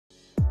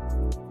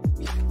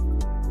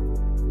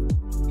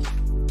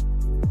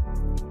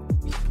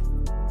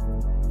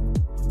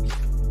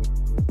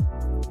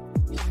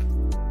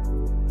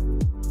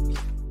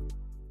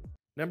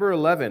Number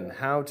 11,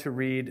 how to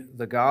read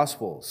the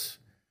Gospels.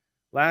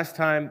 Last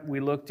time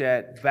we looked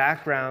at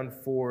background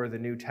for the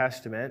New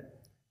Testament.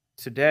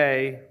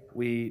 Today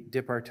we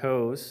dip our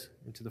toes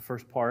into the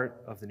first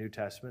part of the New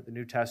Testament. The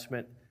New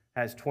Testament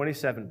has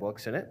 27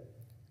 books in it,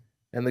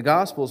 and the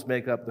Gospels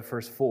make up the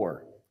first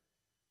 4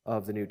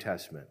 of the New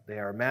Testament. They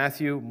are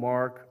Matthew,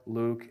 Mark,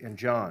 Luke, and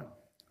John.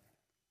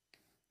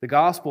 The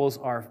Gospels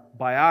are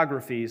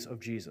biographies of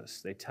Jesus.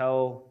 They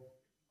tell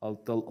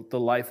the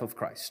life of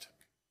Christ.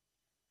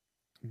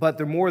 But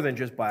they're more than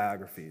just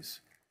biographies.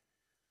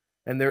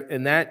 And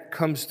that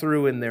comes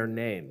through in their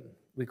name.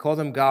 We call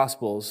them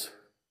Gospels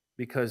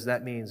because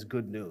that means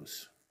good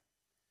news.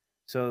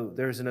 So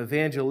there's an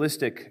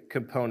evangelistic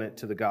component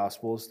to the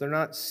Gospels. They're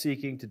not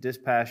seeking to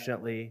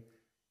dispassionately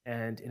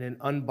and in an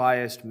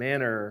unbiased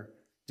manner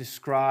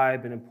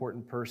describe an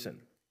important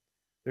person.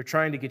 They're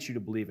trying to get you to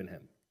believe in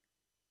him.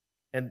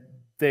 And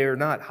they're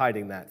not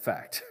hiding that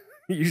fact.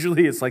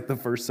 Usually it's like the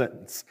first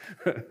sentence.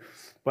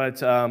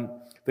 But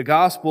the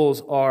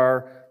Gospels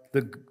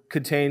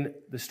contain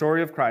the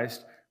story of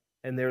Christ,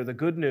 and they're the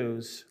good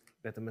news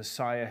that the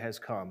Messiah has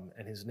come,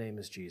 and his name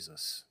is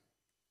Jesus.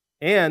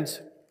 And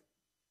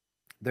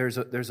there's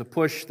a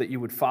push that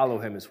you would follow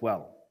him as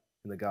well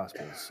in the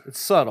Gospels. It's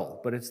subtle,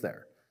 but it's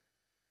there.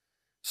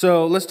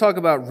 So let's talk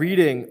about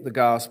reading the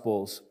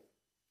Gospels.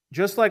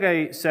 Just like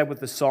I said with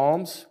the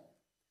Psalms,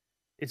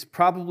 it's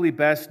probably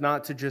best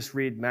not to just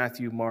read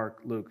Matthew,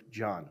 Mark, Luke,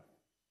 John.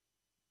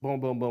 Boom,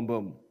 boom, boom,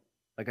 boom.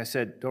 Like I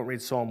said, don't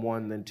read Psalm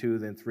 1, then 2,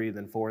 then 3,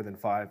 then 4, then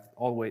 5,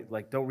 all the way.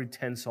 Like, don't read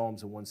 10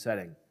 Psalms in one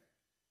setting.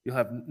 You'll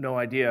have no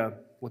idea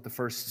what the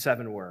first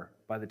 7 were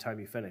by the time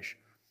you finish.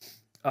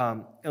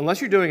 Unless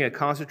you're doing a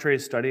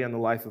concentrated study on the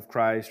life of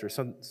Christ or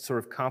some sort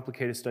of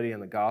complicated study on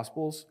the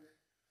Gospels,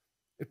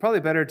 it's probably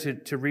better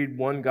to read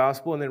one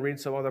Gospel and then read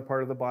some other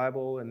part of the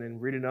Bible, and then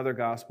read another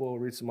Gospel,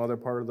 read some other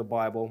part of the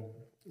Bible,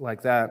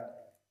 like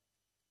that.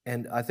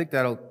 And I think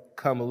that'll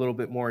come a little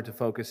bit more into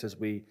focus as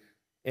we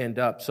end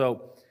up.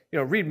 So,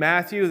 read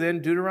Matthew,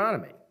 then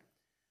Deuteronomy.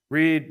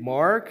 Read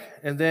Mark,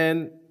 and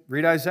then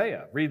read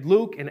Isaiah. Read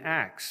Luke and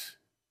Acts,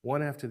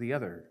 one after the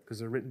other, because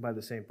they're written by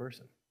the same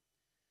person.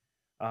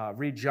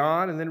 Read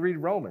John, and then read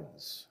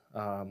Romans.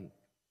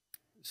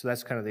 So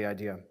that's kind of the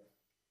idea.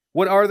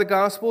 What are the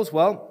Gospels?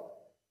 Well,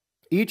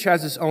 each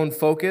has its own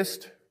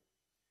focus.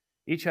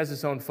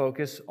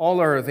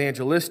 All are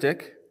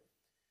evangelistic,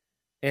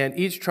 and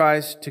each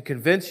tries to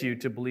convince you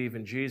to believe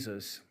in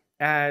Jesus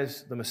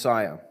as the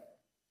Messiah.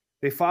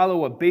 They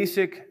follow a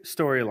basic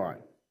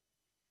storyline.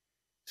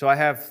 So I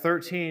have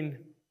 13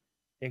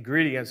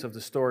 ingredients of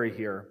the story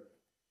here.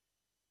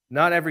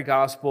 Not every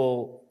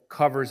gospel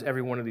covers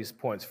every one of these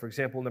points. For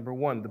example, number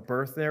 1, the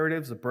birth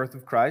narratives, the birth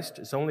of Christ,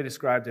 is only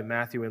described in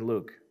Matthew and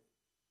Luke,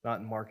 not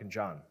in Mark and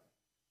John.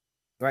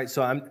 All right,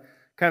 so I'm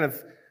kind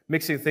of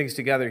mixing things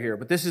together here,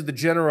 but this is the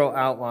general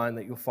outline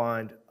that you'll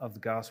find of the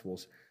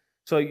Gospels.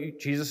 So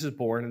Jesus is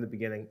born in the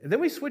beginning, and then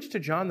we switch to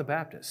John the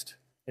Baptist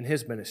and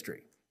his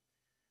ministry.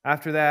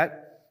 After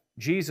that,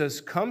 Jesus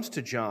comes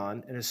to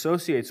John and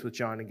associates with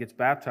John and gets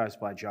baptized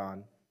by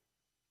John.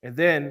 And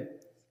then,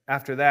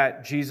 after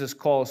that, Jesus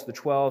calls the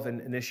 12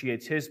 and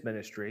initiates his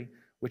ministry,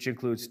 which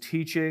includes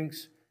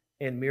teachings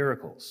and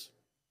miracles.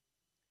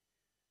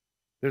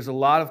 There's a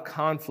lot of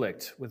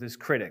conflict with his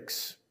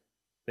critics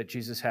that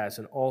Jesus has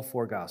in all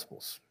 4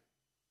 Gospels.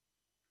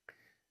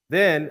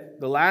 Then,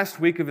 the last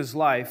week of his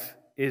life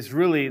is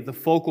really the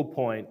focal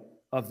point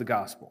of the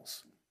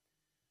Gospels.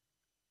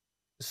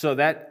 So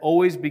that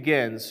always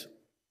begins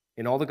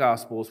in all the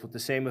Gospels with the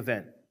same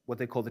event, what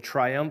they call the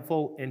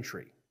triumphal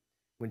entry.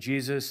 When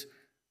Jesus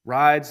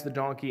rides the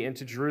donkey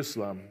into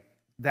Jerusalem,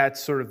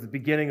 that's sort of the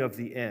beginning of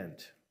the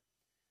end.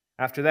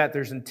 After that,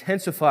 there's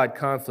intensified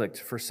conflict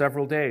for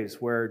several days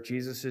where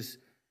Jesus is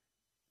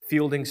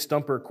fielding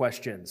stumper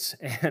questions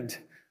and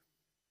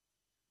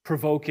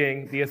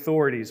provoking the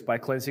authorities by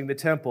cleansing the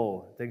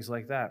temple, things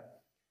like that.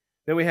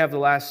 Then we have the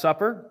Last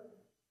Supper,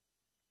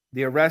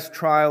 the arrest,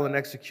 trial, and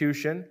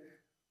execution,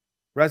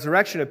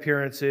 resurrection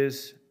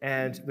appearances,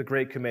 and the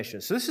Great Commission.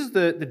 So this is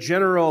the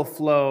general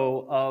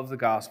flow of the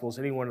Gospels,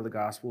 any one of the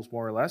Gospels,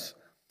 more or less.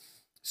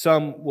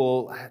 Some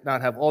will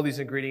not have all these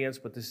ingredients,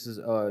 but this is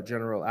a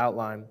general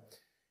outline.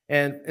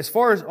 And as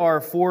far as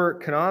our 4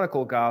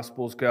 canonical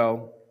Gospels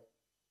go,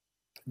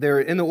 they're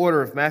in the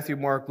order of Matthew,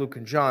 Mark, Luke,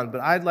 and John, but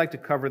I'd like to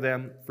cover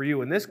them for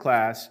you in this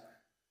class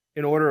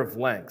in order of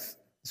length.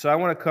 So I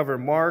want to cover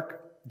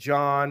Mark,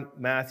 John,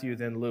 Matthew,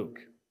 then Luke,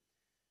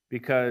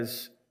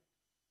 because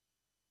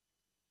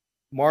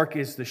Mark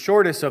is the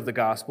shortest of the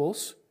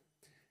Gospels,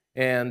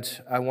 and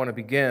I want to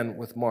begin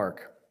with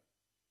Mark.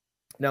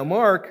 Now,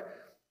 Mark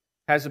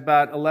has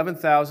about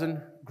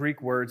 11,000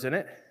 Greek words in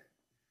it.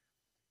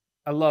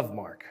 I love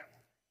Mark.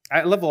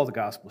 I love all the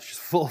Gospels.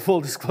 Just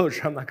full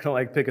disclosure, I'm not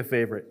going to pick a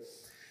favorite.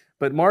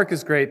 But Mark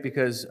is great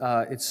because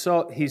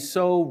he's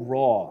so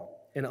raw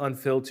and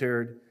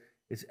unfiltered.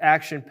 It's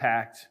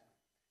action-packed.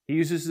 He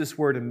uses this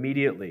word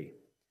immediately.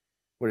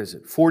 What is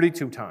it?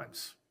 42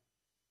 times.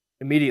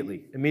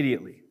 Immediately.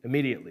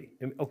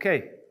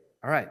 Okay,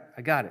 all right,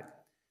 I got it.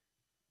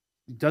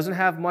 It doesn't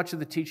have much of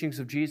the teachings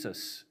of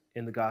Jesus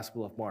in the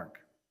Gospel of Mark.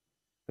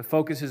 The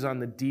focus is on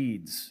the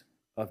deeds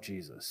of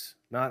Jesus,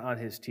 not on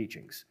his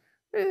teachings.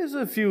 There's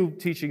a few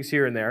teachings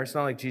here and there. It's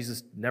not like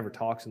Jesus never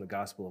talks in the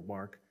Gospel of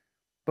Mark.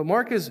 But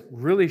Mark is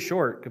really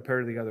short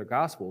compared to the other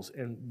Gospels.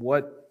 And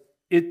what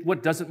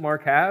doesn't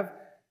Mark have?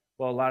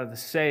 Well, a lot of the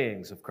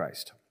sayings of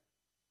Christ.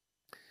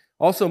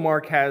 Also,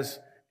 Mark has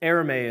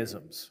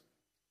Aramaisms.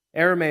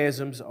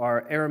 Aramaisms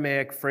are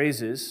Aramaic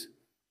phrases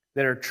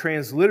that are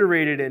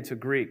transliterated into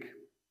Greek.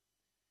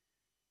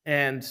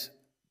 And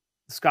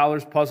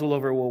scholars puzzle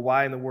over, well,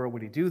 why in the world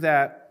would he do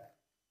that?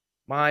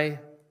 My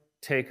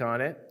take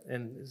on it,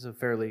 and it's a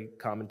fairly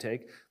common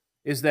take,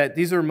 is that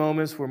these are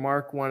moments where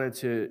Mark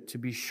wanted to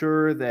be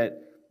sure that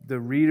the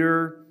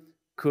reader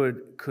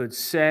could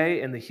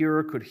say and the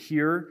hearer could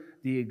hear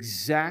the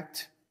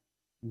exact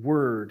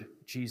word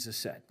Jesus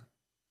said.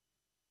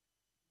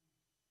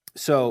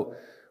 So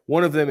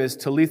one of them is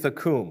Talitha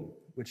cum,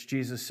 which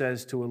Jesus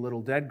says to a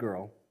little dead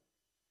girl,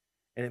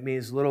 and it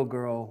means, little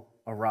girl,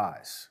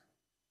 arise.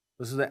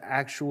 Those are the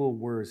actual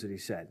words that he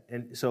said.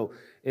 And so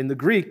in the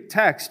Greek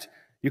text,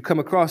 you come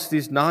across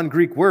these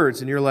non-Greek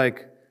words, and you're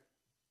like,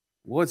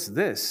 what's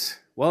this?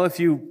 Well, if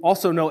you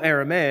also know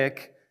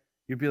Aramaic,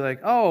 you'd be like,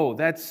 oh,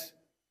 that's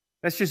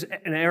just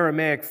an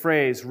Aramaic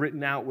phrase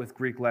written out with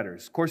Greek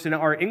letters. Of course, in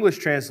our English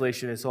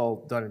translation, it's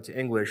all done into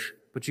English,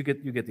 but you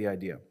get the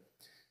idea.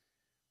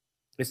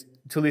 It's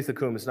Talitha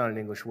cum. It's not an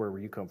English word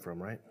where you come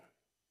from, right?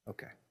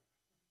 Okay.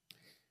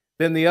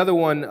 Then the other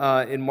one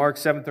in Mark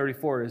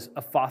 7:34 is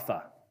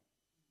Ephatha.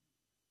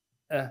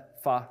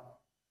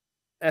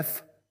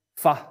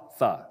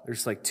 Ephatha.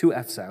 There's like 2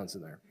 F sounds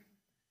in there.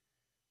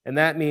 And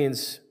that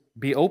means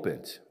be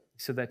opened. He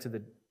said that to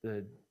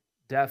the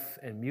deaf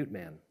and mute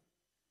man.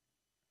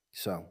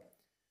 So,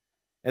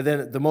 and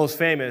then the most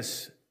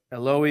famous,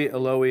 Eloi,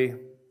 Eloi,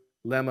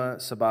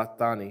 lema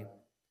sabachthani,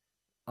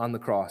 on the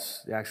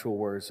cross, the actual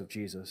words of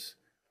Jesus.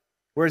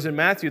 Whereas in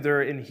Matthew,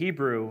 they're in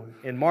Hebrew.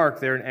 In Mark,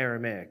 they're in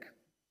Aramaic.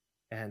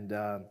 And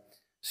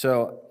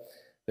so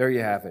there you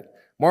have it.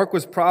 Mark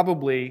was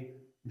probably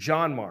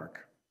John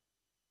Mark,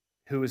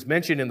 who is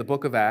mentioned in the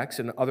book of Acts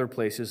and other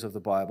places of the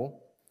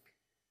Bible.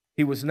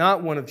 He was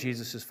not one of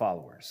Jesus'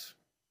 followers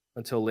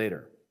until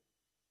later,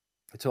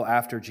 until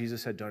after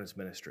Jesus had done his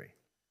ministry.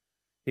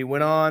 He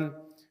went on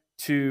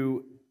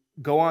to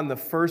go on the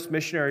first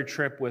missionary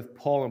trip with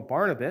Paul and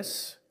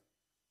Barnabas,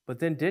 but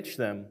then ditched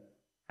them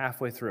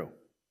halfway through.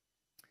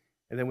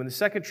 And then when the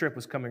second trip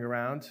was coming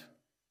around,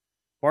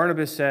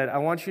 Barnabas said, I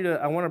want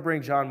to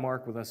bring John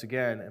Mark with us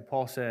again. And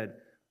Paul said,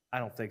 I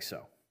don't think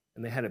so.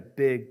 And they had a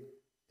big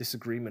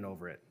disagreement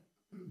over it.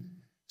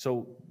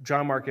 So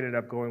John Mark ended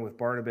up going with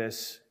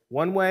Barnabas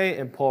one way,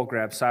 and Paul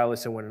grabbed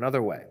Silas and went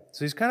another way.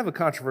 So he's kind of a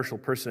controversial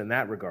person in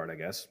that regard, I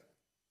guess.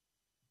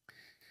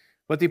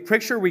 But the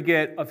picture we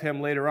get of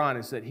him later on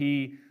is that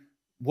he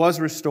was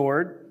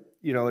restored,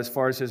 as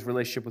far as his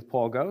relationship with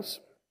Paul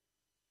goes.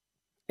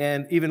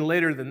 And even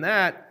later than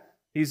that,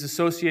 he's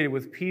associated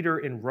with Peter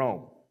in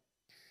Rome.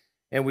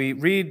 And we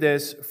read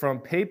this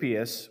from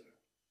Papias,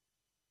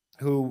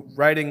 who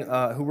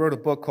wrote a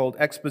book called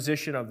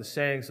Exposition of the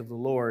Sayings of the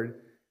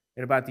Lord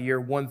in about the year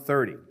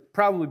 130,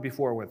 probably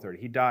before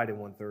 130. He died in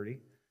 130.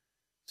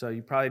 So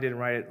you probably didn't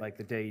write it like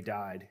the day he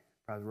died.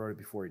 Probably wrote it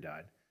before he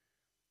died.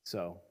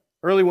 So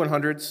early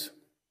 100s,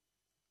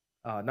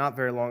 not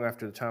very long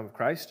after the time of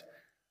Christ.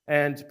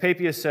 And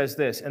Papias says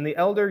this, and the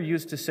elder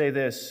used to say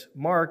this,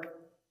 Mark,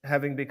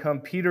 having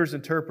become Peter's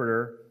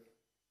interpreter,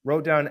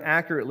 wrote down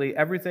accurately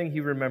everything he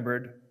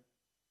remembered,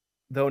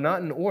 though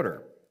not in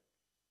order,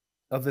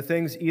 of the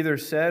things either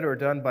said or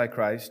done by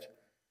Christ,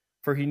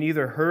 for he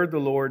neither heard the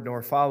Lord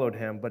nor followed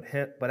him,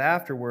 but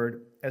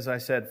afterward, as I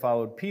said,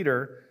 followed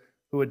Peter,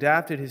 who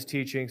adapted his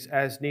teachings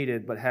as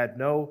needed, but had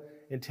no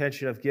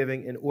intention of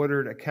giving an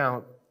ordered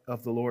account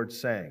of the Lord's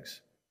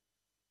sayings.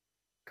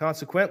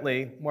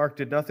 Consequently, Mark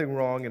did nothing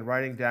wrong in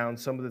writing down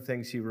some of the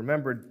things he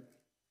remembered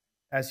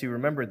as he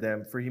remembered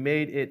them, for he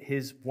made it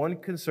his one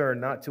concern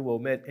not to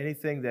omit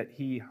anything that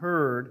he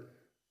heard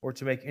or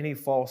to make any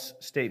false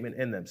statement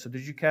in them. So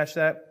did you catch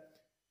that?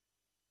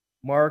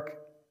 Mark,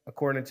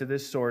 according to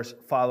this source,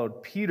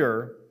 followed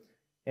Peter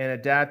and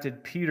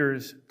adapted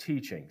Peter's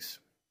teachings.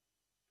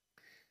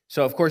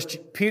 So, of course,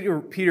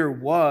 Peter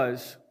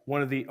was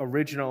one of the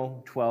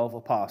original 12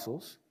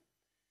 apostles.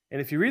 And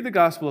if you read the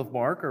Gospel of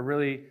Mark, or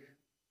really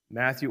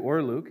Matthew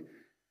or Luke,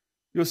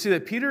 you'll see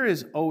that Peter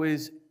is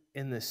always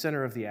in the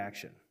center of the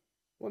action.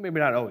 Well, maybe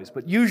not always,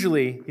 but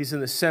usually he's in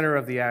the center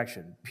of the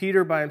action.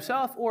 Peter by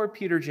himself, or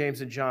Peter,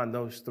 James, and John,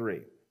 those 3.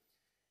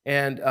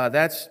 And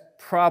that's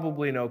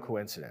probably no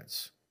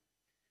coincidence.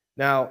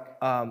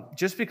 Now,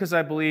 just because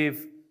I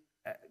believe,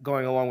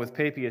 going along with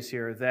Papias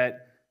here,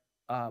 that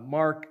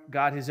Mark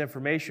got his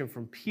information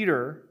from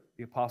Peter,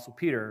 the Apostle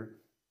Peter,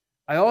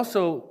 I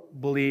also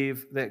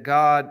believe that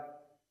God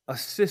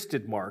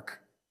assisted Mark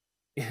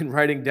in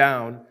writing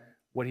down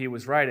what he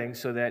was writing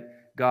so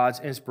that God's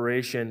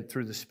inspiration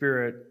through the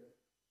Spirit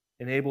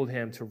enabled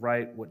him to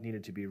write what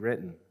needed to be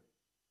written.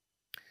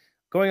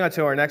 Going on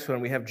to our next one,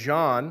 we have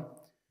John,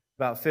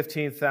 about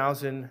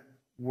 15,000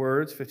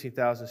 words,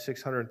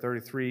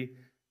 15,633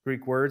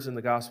 Greek words in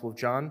the Gospel of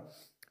John.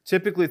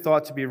 Typically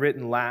thought to be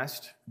written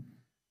last,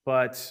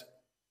 but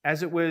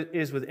as it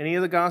is with any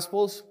of the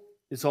Gospels,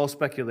 it's all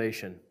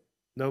speculation.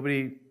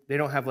 They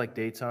don't have like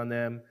dates on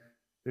them.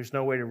 There's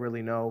no way to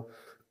really know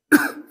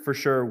for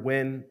sure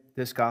when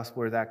this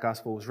Gospel or that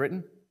Gospel was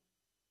written.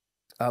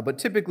 But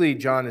typically,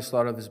 John is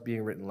thought of as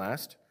being written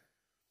last.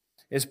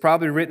 It's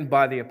probably written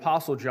by the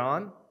Apostle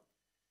John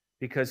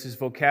because his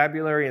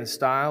vocabulary and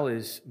style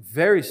is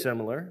very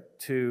similar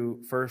to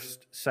 1st,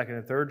 2nd,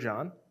 and 3rd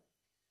John.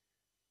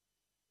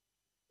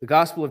 The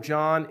Gospel of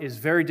John is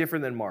very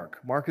different than Mark.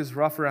 Mark is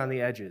rough around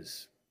the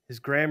edges. His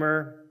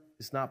grammar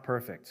is not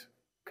perfect,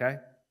 okay?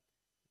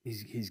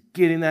 He's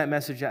getting that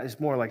message out. It's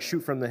more like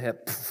shoot from the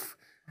hip.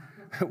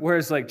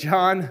 Whereas like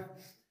John,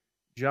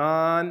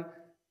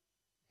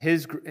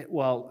 his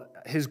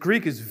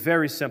Greek is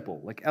very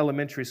simple, like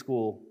elementary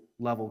school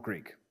level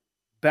Greek.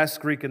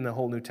 Best Greek in the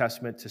whole New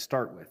Testament to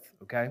start with,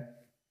 okay?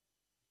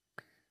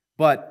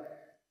 But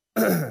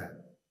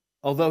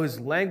although his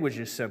language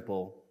is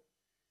simple,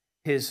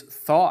 his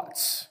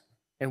thoughts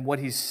and what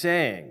he's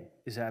saying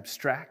is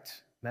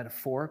abstract,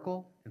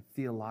 metaphorical, and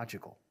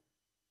theological.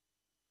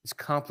 It's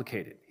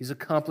complicated. He's a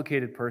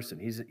complicated person.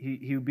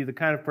 He would be the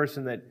kind of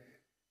person that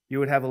you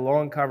would have a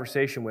long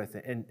conversation with,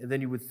 and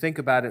then you would think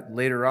about it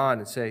later on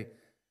and say,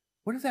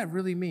 what does that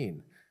really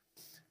mean?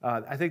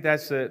 I think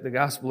that's the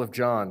Gospel of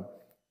John.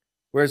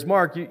 Whereas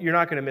Mark, you're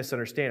not going to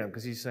misunderstand him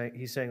because he's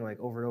saying like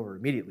over and over,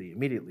 immediately.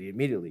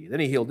 Then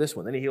he healed this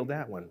one. Then he healed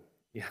that one.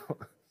 You know,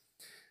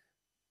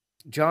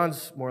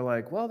 John's more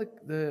like, well,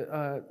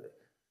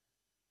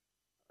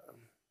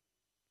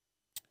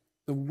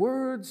 the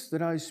words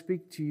that I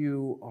speak to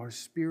you are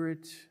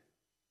spirit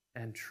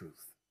and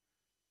truth.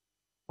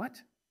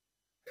 What?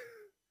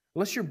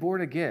 Unless you're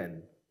born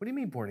again. What do you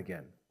mean born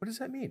again? What does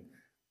that mean?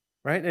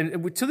 Right?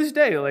 And to this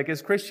day, like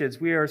as Christians,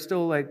 we are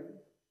still like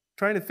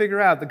trying to figure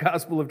out the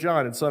Gospel of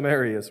John in some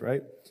areas,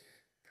 right?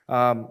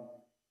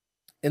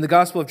 In the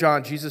Gospel of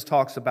John, Jesus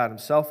talks about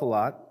himself a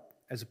lot,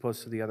 as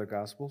opposed to the other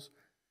Gospels.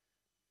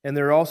 And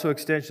there are also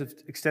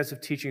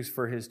extensive teachings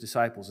for his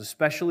disciples,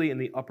 especially in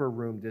the upper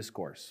room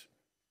discourse,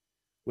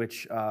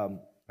 which I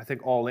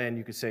think all in,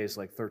 you could say, is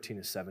like 13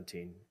 to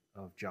 17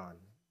 of John.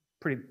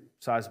 Pretty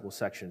sizable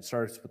section. It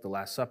starts with the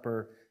Last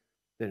Supper,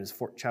 then it's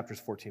chapters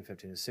 14,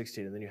 15, and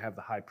 16, and then you have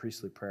the high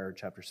priestly prayer in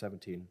chapter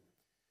 17.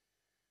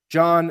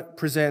 John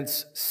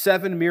presents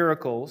 7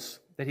 miracles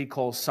that he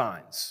calls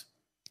signs.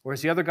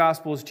 Whereas the other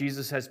Gospels,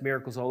 Jesus has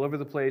miracles all over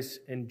the place.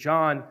 In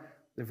John,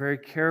 they're very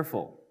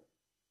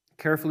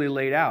carefully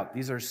laid out.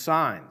 These are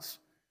signs.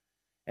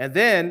 And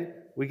then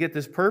we get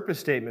this purpose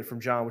statement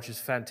from John, which is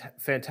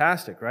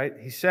fantastic, right?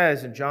 He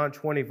says in John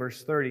 20,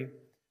 verse 30,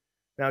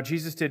 now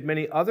Jesus did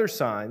many other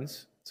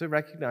signs, so he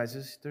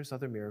recognizes there's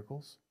other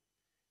miracles.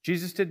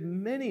 Jesus did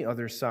many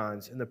other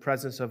signs in the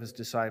presence of his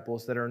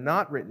disciples that are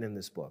not written in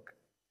this book.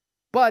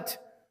 But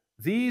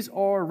these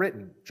are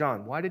written.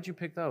 John, why did you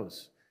pick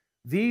those?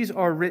 These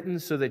are written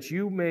so that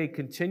you may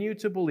continue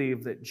to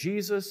believe that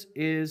Jesus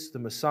is the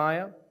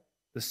Messiah,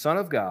 the Son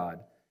of God,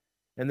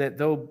 and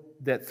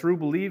that through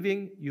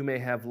believing you may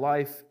have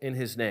life in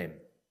his name.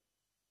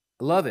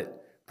 I love it.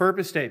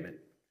 Purpose statement.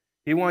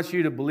 He wants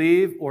you to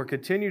believe or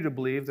continue to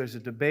believe. There's a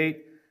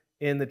debate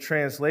in the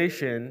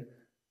translation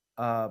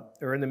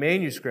or in the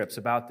manuscripts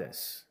about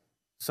this.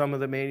 Some of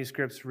the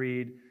manuscripts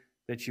read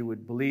that you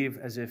would believe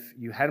as if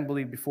you hadn't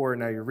believed before,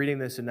 and now you're reading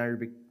this, and now you're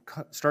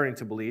starting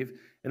to believe.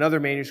 And other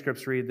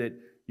manuscripts read that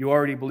you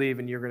already believe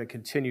and you're going to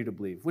continue to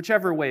believe.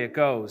 Whichever way it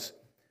goes,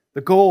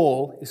 the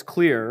goal is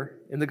clear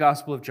in the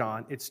Gospel of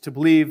John. It's to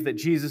believe that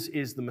Jesus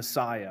is the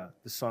Messiah,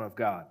 the Son of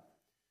God,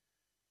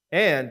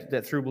 and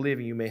that through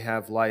believing you may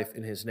have life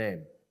in his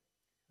name.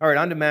 All right,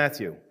 on to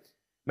Matthew.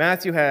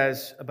 Matthew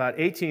has about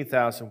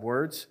 18,000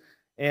 words,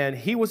 and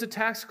he was a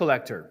tax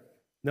collector,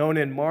 known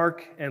in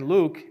Mark and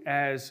Luke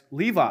as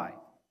Levi.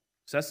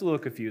 So that's a little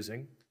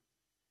confusing.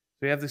 So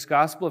we have this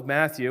Gospel of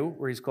Matthew,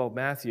 where he's called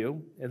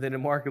Matthew, and then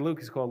in Mark and Luke,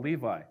 he's called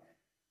Levi.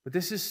 But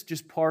this is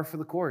just par for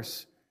the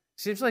course.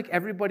 Seems like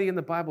everybody in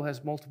the Bible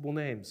has multiple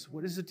names.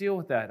 What is the deal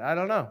with that? I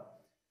don't know.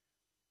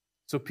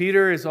 So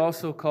Peter is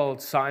also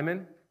called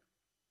Simon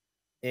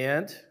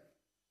and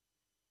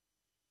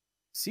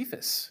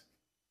Cephas.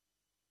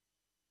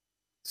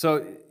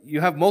 So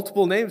you have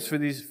multiple names for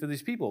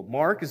these people.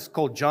 Mark is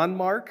called John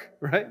Mark,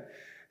 right?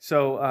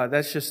 So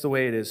that's just the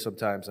way it is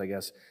sometimes, I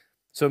guess.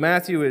 So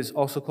Matthew is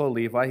also called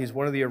Levi. He's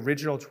one of the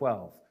original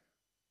 12.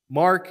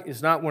 Mark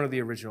is not one of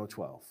the original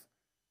 12.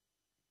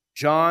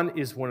 John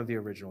is one of the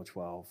original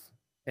 12.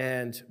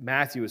 And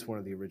Matthew is one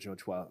of the original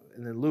 12.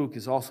 And then Luke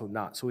is also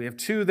not. So we have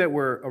 2 that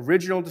were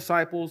original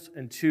disciples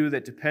and 2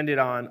 that depended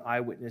on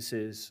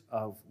eyewitnesses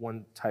of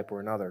one type or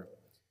another.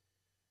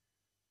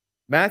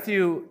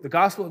 Matthew, the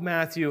Gospel of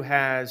Matthew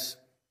has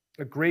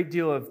a great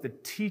deal of the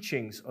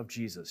teachings of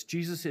Jesus.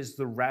 Jesus is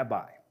the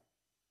rabbi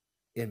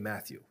in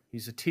Matthew.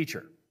 He's a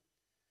teacher.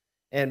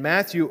 And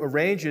Matthew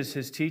arranges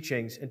his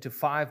teachings into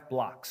 5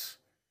 blocks.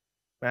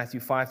 Matthew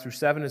 5 through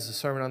 7 is the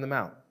Sermon on the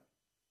Mount.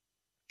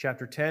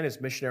 Chapter 10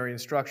 is missionary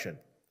instruction.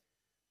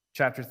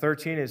 Chapter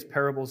 13 is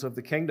parables of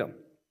the kingdom.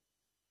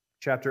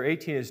 Chapter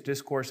 18 is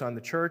discourse on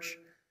the church.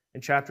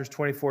 And chapters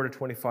 24 to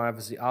 25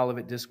 is the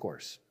Olivet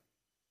Discourse.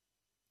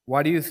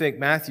 Why do you think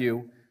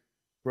Matthew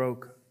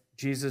broke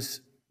Jesus'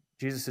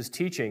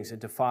 teachings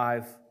into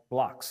 5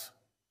 blocks?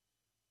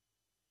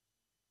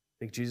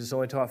 Think Jesus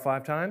only taught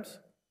 5 times?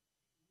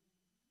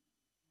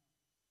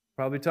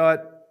 Probably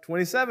taught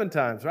 27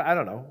 times, right? I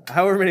don't know.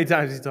 However many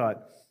times he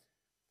taught.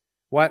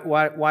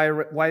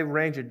 Why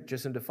arrange it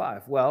just into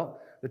 5? Well,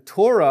 the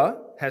Torah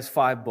has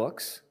 5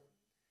 books,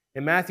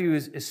 and Matthew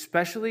is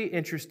especially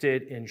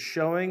interested in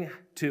showing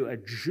to a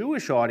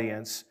Jewish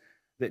audience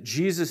that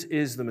Jesus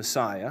is the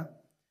Messiah.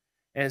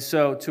 And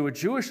so to a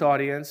Jewish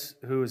audience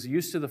who is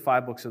used to the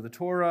 5 books of the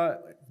Torah,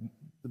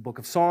 the book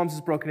of Psalms is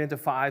broken into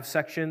 5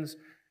 sections.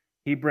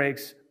 He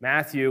breaks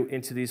Matthew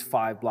into these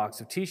 5 blocks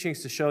of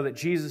teachings to show that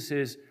Jesus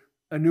is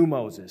a new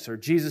Moses, or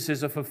Jesus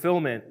is a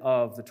fulfillment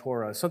of the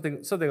Torah,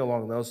 something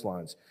along those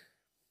lines.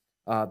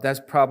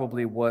 That's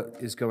probably what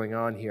is going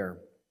on here.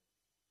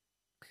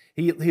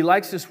 He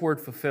likes this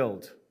word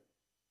fulfilled.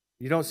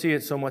 You don't see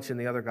it so much in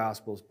the other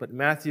Gospels, but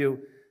Matthew,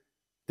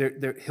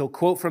 he'll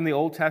quote from the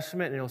Old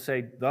Testament and he'll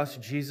say, thus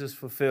Jesus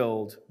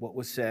fulfilled what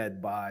was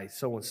said by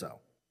so-and-so.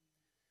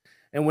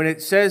 And when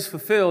it says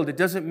fulfilled, it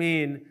doesn't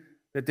mean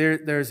that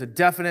there's a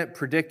definite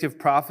predictive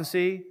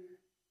prophecy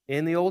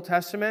in the Old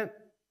Testament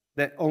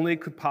that only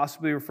could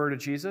possibly refer to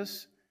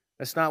Jesus.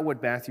 That's not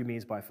what Matthew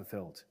means by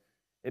fulfilled.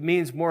 It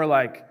means more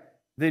like,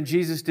 then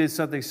Jesus did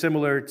something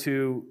similar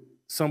to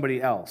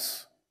somebody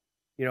else.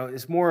 You know,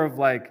 it's more of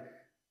like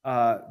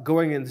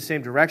going in the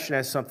same direction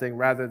as something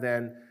rather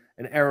than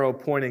an arrow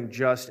pointing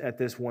just at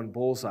this one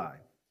bullseye.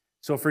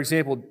 So, for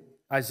example,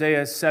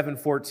 Isaiah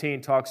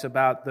 7:14 talks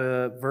about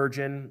the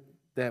virgin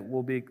that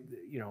will be,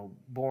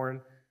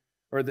 born,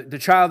 or the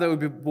child that would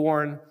be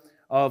born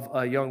of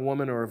a young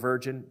woman or a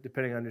virgin,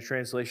 depending on the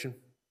translation.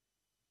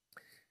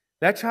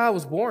 That child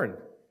was born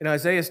in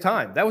Isaiah's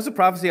time. That was a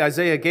prophecy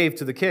Isaiah gave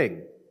to the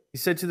king. He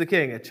said to the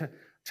king, a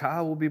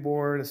child will be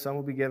born, a son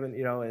will be given,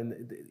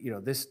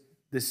 this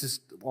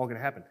is all going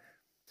to happen.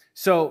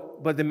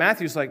 So, but then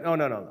Matthew's like,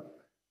 no.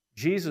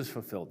 Jesus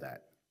fulfilled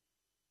that.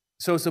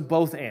 So it's a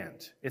both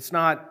and. It's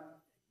not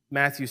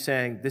Matthew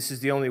saying this is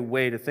the only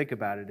way to think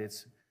about it.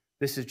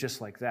 This is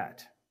just like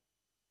that.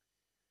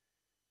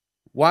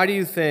 Why do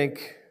you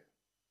think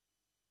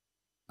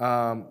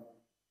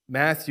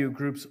Matthew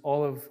groups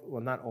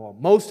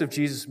most of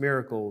Jesus'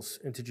 miracles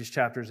into just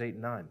chapters 8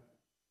 and 9?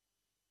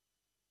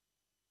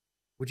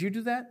 Would you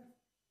do that?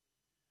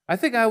 I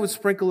think I would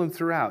sprinkle them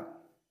throughout,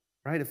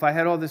 right? If I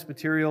had all this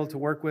material to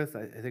work with,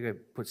 I think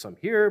I'd put some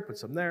here, put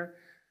some there.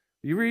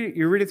 You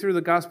read it through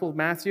the Gospel of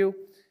Matthew,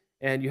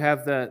 and you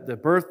have the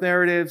birth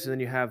narratives, and then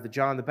you have the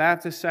John the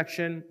Baptist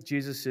section.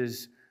 Jesus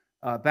is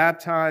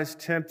baptized,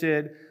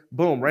 tempted,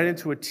 boom, right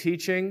into a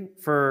teaching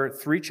for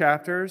 3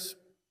 chapters,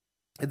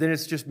 and then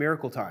it's just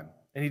miracle time.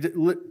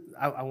 And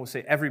I won't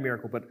say every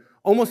miracle, but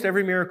almost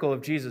every miracle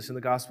of Jesus in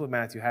the Gospel of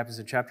Matthew happens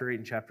in chapter 8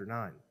 and chapter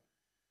 9.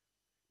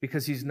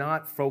 Because he's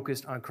not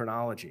focused on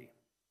chronology.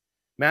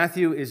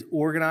 Matthew is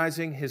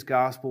organizing his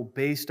gospel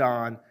based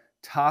on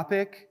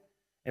topic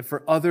and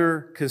for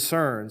other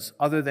concerns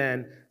other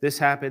than this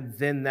happened,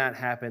 then that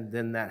happened,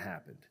 then that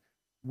happened.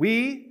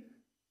 We,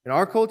 in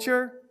our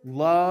culture,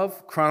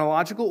 love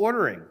chronological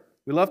ordering.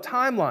 We love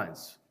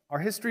timelines. Our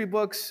history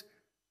books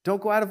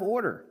don't go out of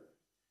order.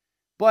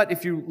 But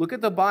if you look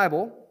at the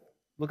Bible,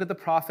 look at the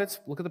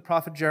prophets, look at the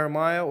prophet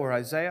Jeremiah or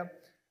Isaiah,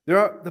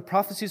 the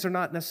prophecies are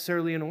not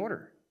necessarily in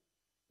order.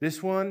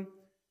 This one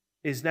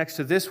is next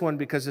to this one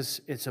because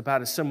it's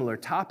about a similar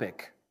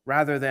topic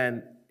rather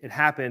than it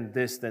happened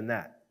this, then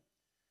that.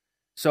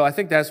 So I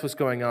think that's what's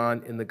going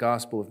on in the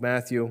Gospel of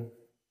Matthew.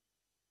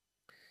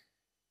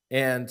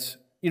 And,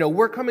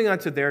 we're coming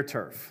onto their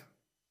turf.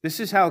 This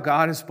is how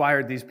God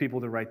inspired these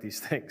people to write these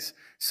things.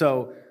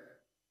 So,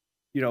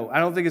 I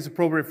don't think it's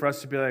appropriate for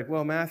us to be like,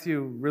 well,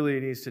 Matthew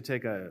really needs to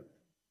take a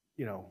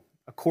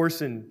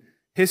course in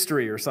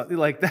history or something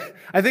like that.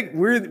 I think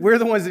we're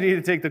the ones that need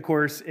to take the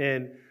course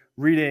in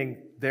reading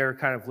their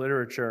kind of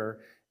literature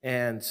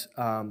and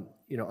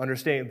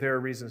understanding their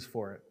reasons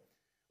for it.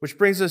 Which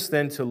brings us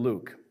then to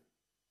Luke.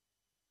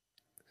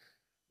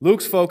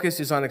 Luke's focus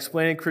is on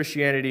explaining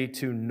Christianity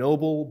to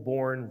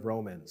noble-born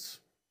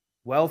Romans,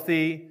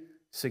 wealthy,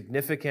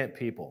 significant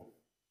people.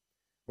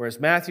 Whereas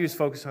Matthew's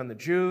focused on the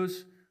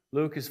Jews,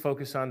 Luke is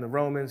focused on the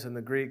Romans and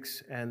the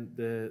Greeks and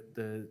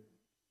the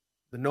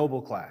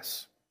noble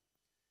class.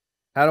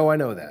 How do I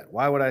know that?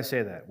 Why would I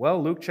say that?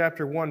 Well, Luke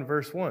chapter 1,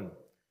 verse 1.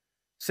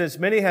 Since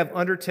many have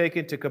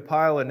undertaken to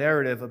compile a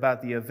narrative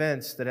about the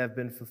events that have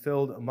been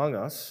fulfilled among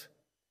us.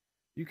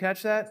 You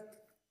catch that?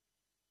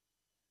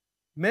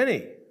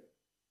 Many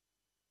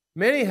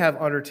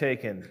have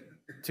undertaken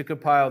to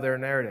compile their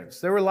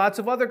narratives. There were lots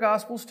of other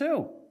gospels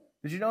too.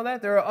 Did you know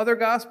that? There are other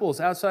gospels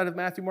outside of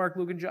Matthew, Mark,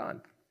 Luke, and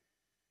John.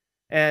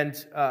 And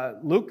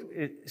Luke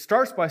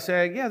starts by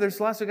saying, yeah, there's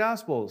lots of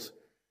gospels.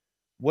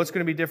 What's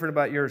going to be different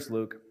about yours,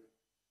 Luke?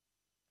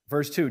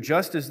 Verse 2,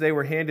 just as they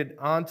were handed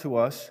on to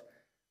us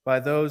by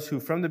those who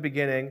from the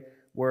beginning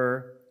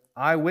were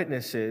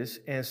eyewitnesses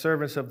and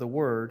servants of the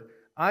word,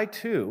 I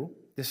too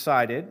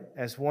decided,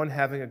 as one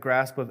having a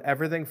grasp of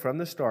everything from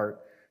the start,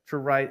 to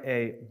write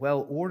a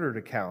well-ordered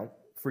account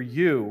for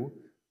you,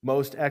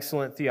 most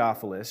excellent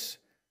Theophilus,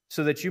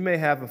 so that you may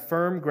have a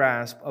firm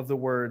grasp of the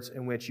words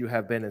in which you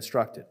have been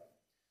instructed.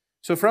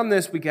 So from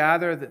this, we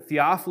gather that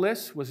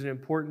Theophilus was an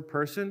important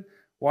person.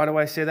 Why do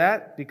I say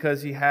that?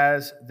 Because he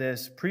has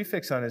this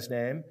prefix on his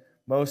name,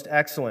 most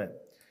excellent.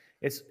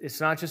 It's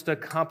not just a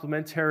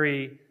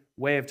complimentary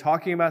way of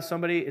talking about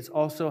somebody, it's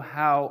also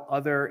how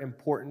other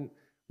important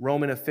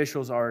Roman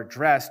officials are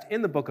addressed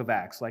in the book of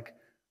Acts. Like,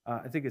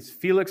 I think it's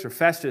Felix or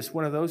Festus,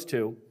 one of those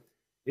two,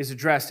 is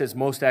addressed as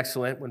most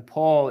excellent when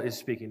Paul is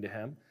speaking to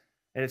him.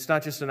 And it's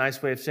not just a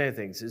nice way of saying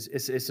things.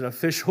 It's an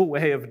official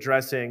way of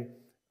addressing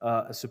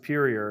a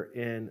superior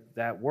in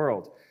that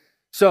world.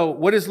 So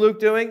what is Luke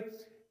doing?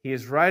 He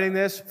is writing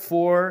this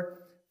for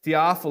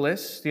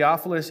Theophilus.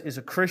 Theophilus is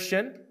a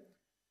Christian.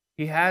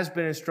 He has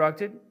been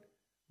instructed,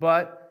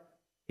 but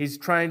he's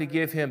trying to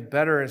give him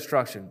better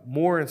instruction,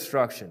 more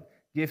instruction,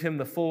 give him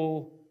the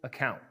full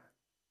account.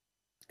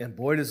 And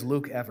boy, does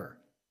Luke ever.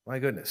 My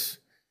goodness.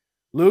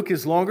 Luke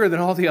is longer than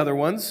all the other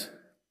ones.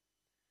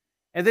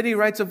 And then he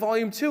writes a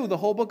volume 2, the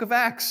whole book of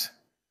Acts.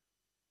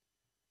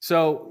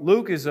 So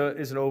Luke is an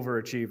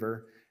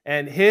overachiever,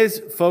 and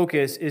his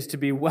focus is to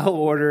be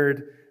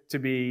well-ordered, to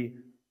be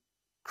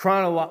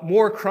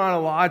more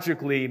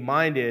chronologically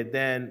minded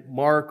than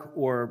Mark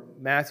or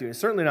Matthew. And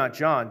certainly not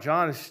John.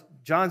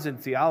 John's in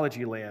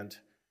theology land.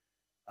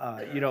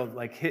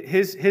 Like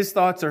his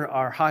thoughts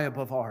are high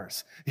above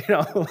ours.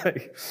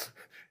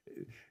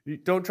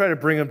 Don't try to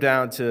bring them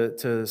down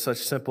to such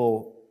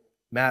simple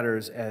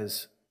matters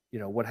as,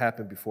 what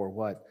happened before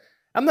what.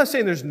 I'm not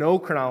saying there's no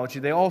chronology.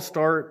 They all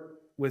start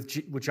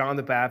with John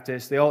the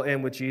Baptist. They all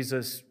end with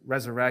Jesus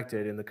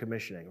resurrected in the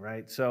commissioning,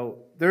 right? So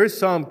there is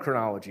some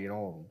chronology in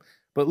all of them.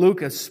 But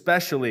Luke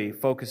especially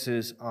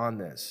focuses on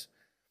this.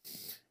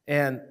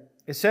 And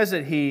it says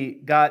that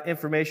he got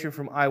information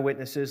from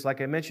eyewitnesses. Like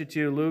I mentioned to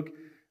you,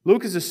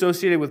 Luke is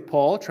associated with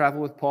Paul,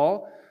 traveled with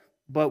Paul,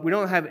 but we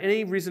don't have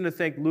any reason to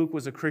think Luke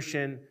was a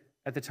Christian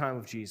at the time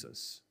of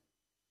Jesus.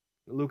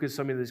 Luke is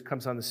somebody that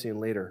comes on the scene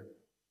later.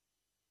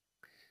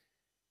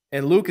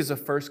 And Luke is a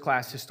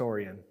first-class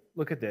historian.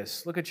 Look at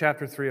this. Look at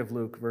chapter 3 of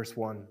Luke, verse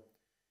 1.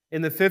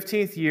 In the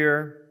 15th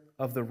year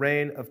of the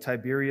reign of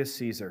Tiberius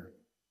Caesar,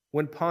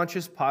 when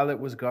Pontius Pilate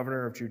was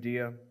governor of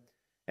Judea,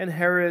 and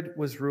Herod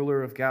was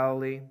ruler of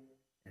Galilee,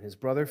 and his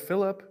brother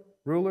Philip,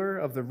 ruler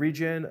of the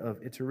region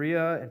of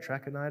Iturea and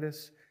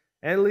Trachonitis,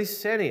 and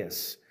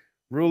Lysanias,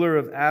 ruler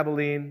of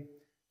Abilene,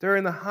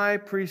 during the high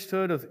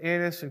priesthood of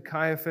Annas and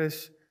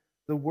Caiaphas,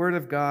 the word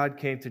of God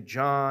came to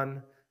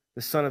John,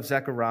 the son of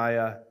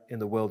Zechariah, in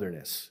the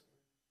wilderness.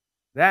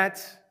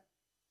 That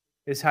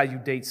is how you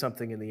date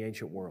something in the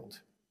ancient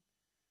world.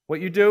 What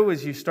you do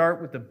is you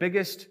start with the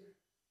biggest,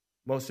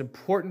 most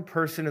important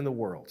person in the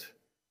world,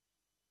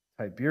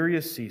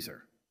 Tiberius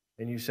Caesar,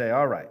 and you say,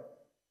 all right,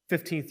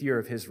 15th year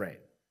of his reign.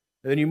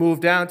 And then you move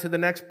down to the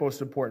next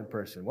most important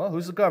person. Well,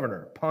 who's the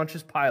governor?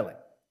 Pontius Pilate,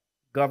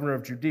 governor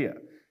of Judea.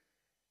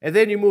 And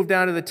then you move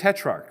down to the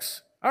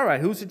tetrarchs. All right,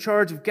 who's in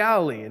charge of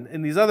Galilee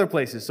and these other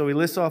places? So he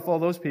lists off all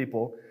those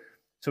people.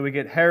 So we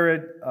get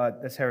Herod,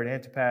 that's Herod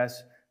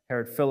Antipas,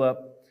 Herod Philip,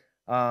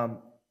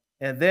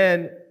 and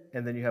then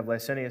you have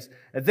Lysanias.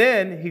 And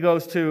then he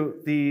goes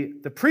to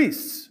the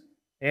priests.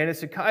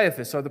 Annas and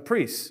Caiaphas are the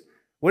priests.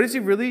 What is he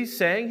really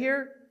saying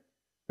here?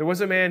 There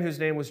was a man whose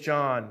name was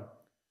John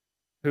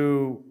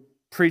who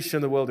preached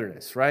in the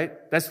wilderness, right?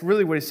 That's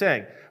really what he's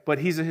saying. But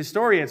he's a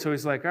historian, so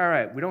he's like, all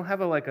right, we don't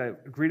have a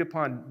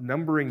agreed-upon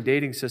numbering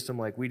dating system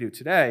like we do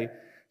today,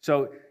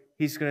 so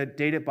he's going to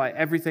date it by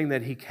everything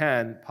that he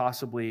can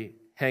possibly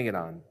hang it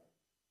on.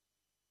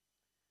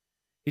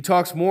 He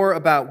talks more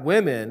about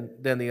women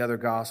than the other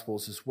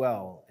Gospels as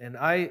well, and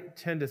I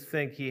tend to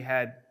think he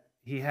had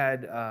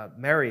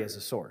Mary as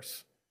a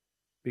source,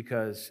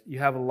 because you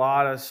have a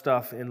lot of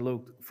stuff in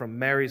Luke from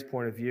Mary's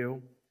point of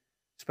view,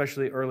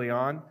 especially early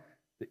on,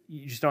 that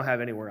you just don't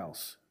have anywhere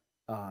else.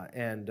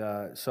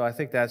 So I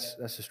think that's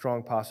a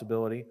strong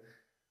possibility.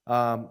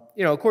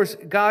 Of course,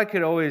 God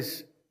could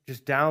always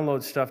just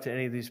download stuff to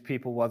any of these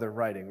people while they're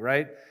writing,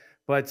 right?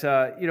 But,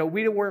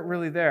 we weren't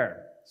really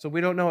there, so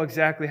we don't know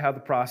exactly how the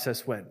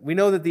process went. We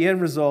know that the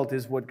end result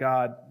is what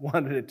God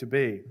wanted it to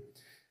be.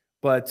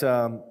 But,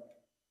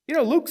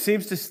 Luke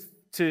seems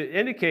to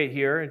indicate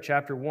here in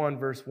chapter 1,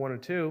 verse 1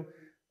 and 2,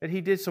 that he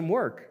did some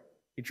work.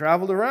 He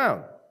traveled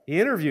around. He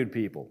interviewed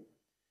people.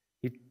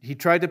 He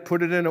tried to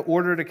put it in an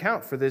ordered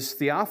account for this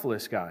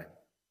Theophilus guy.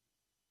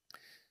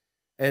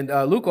 And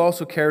Luke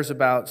also cares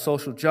about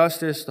social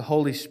justice. The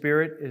Holy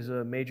Spirit is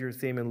a major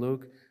theme in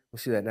Luke. We'll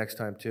see that next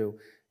time too.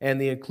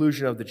 And the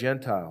inclusion of the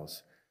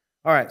Gentiles.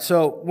 All right,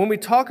 so when we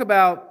talk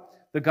about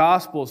the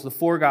Gospels, the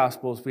four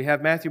Gospels, we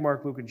have Matthew,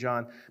 Mark, Luke, and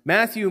John.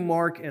 Matthew,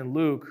 Mark, and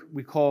Luke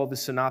we call the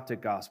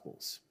Synoptic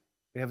Gospels.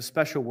 We have a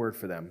special word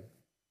for them.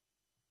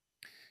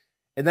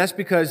 And that's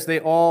because they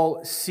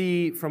all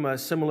see from a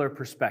similar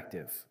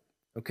perspective.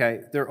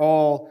 Okay? They're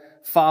all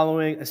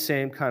following a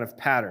same kind of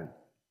pattern.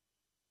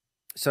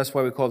 So that's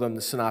why we call them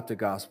the Synoptic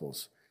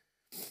Gospels.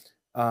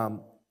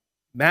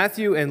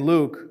 Matthew and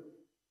Luke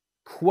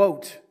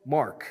quote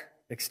Mark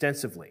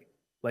extensively,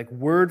 like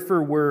word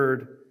for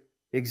word,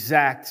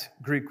 exact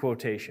Greek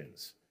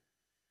quotations.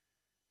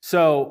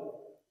 So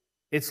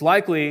it's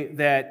likely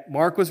that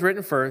Mark was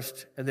written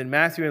first, and then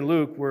Matthew and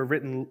Luke were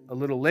written a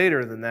little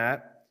later than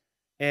that.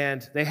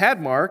 And they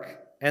had Mark,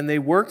 and they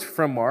worked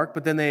from Mark,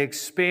 but then they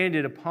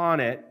expanded upon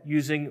it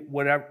using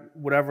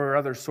whatever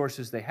other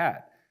sources they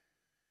had.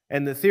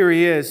 And the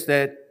theory is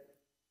that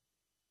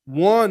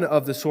one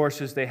of the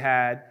sources they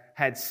had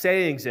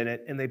sayings in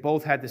it, and they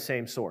both had the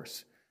same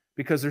source.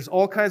 Because there's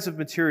all kinds of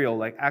material,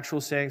 like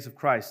actual sayings of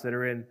Christ, that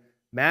are in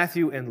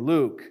Matthew and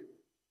Luke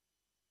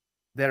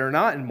that are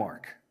not in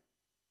Mark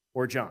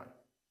or John,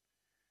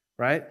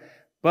 right?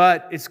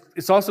 But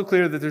it's also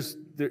clear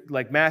that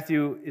like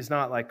Matthew is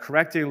not like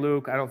correcting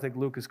Luke. I don't think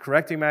Luke is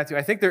correcting Matthew.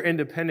 I think they're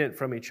independent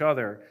from each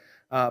other,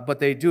 but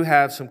they do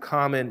have some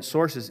common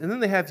sources. And then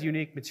they have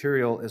unique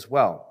material as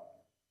well.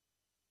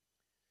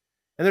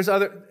 And there's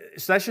other,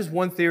 so that's just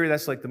one theory.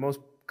 That's like the most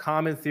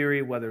common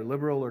theory, whether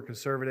liberal or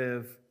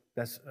conservative.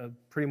 That's a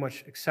pretty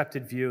much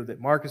accepted view that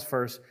Mark is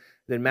first,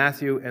 then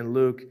Matthew and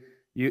Luke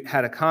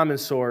had a common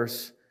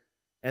source,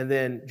 and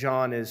then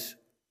John is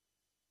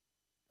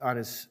on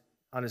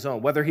his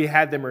own. Whether he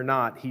had them or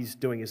not, he's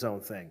doing his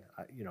own thing.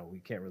 We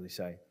can't really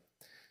say.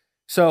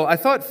 So I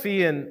thought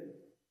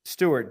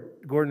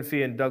Gordon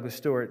Fee and Douglas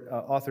Stewart,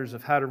 authors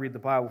of How to Read the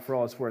Bible for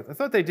All It's Worth, I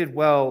thought they did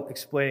well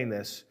explaining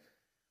this.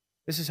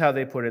 This is how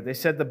they put it. They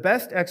said, the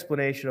best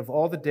explanation of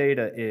all the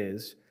data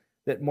is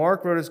that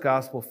Mark wrote his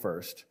gospel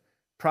first,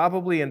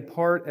 probably in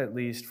part at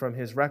least from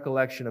his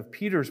recollection of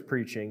Peter's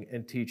preaching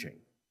and teaching.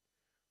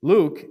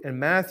 Luke and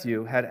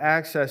Matthew had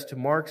access to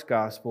Mark's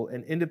gospel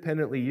and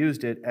independently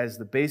used it as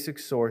the basic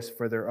source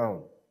for their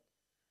own.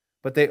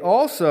 But they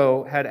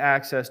also had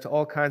access to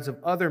all kinds of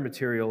other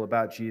material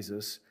about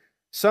Jesus,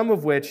 some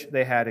of which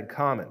they had in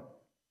common.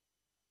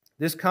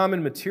 This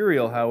common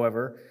material,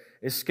 however,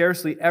 is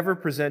scarcely ever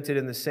presented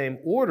in the same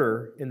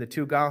order in the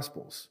two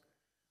Gospels,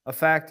 a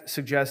fact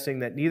suggesting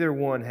that neither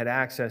one had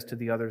access to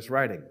the other's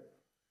writing.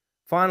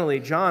 Finally,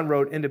 John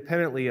wrote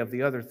independently of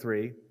the other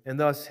three, and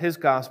thus his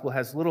Gospel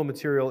has little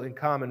material in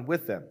common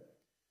with them.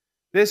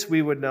 This,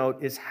 we would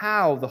note, is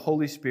how the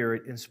Holy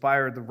Spirit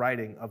inspired the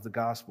writing of the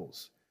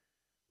Gospels.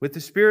 With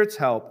the Spirit's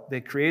help,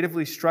 they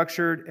creatively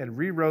structured and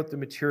rewrote the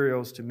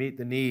materials to meet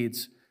the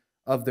needs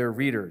of their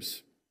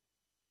readers.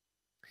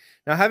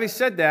 Now, having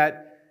said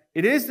that,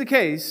 it is the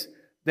case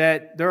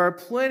that there are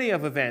plenty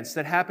of events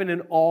that happen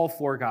in all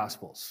four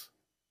Gospels.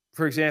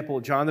 For example,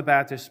 John the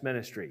Baptist's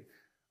ministry,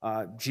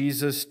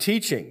 Jesus'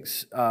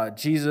 teachings,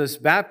 Jesus'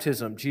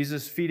 baptism,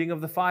 Jesus' feeding of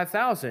the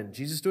 5,000,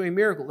 Jesus doing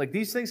miracles. Like,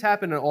 these things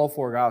happen in all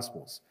four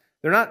Gospels.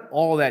 They're not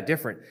all that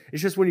different.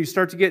 It's just when you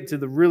start to get to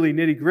the really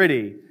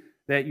nitty-gritty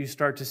that you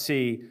start to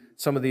see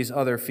some of these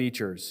other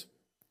features.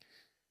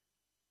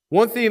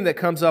 One theme that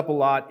comes up a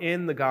lot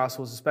in the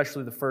Gospels,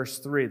 especially the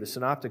first three, the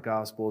Synoptic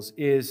Gospels,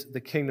 is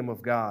the kingdom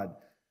of God.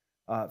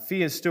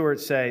 Fee and Stewart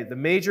say, the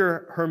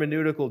major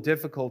hermeneutical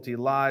difficulty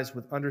lies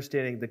with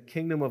understanding the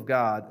kingdom of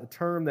God, a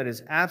term that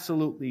is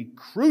absolutely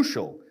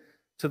crucial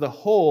to the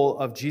whole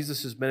of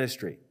Jesus'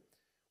 ministry.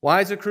 Why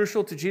is it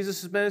crucial to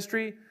Jesus'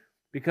 ministry?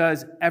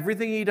 Because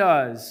everything he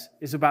does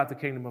is about the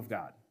kingdom of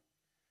God.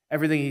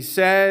 Everything he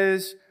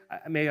says,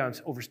 maybe I'm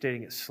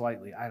overstating it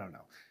slightly, I don't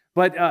know.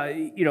 But,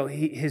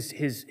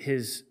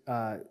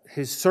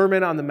 his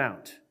Sermon on the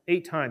Mount,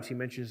 8 times he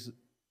mentions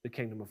the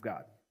kingdom of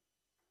God.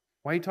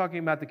 Why are you talking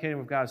about the kingdom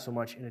of God so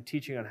much in a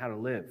teaching on how to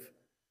live?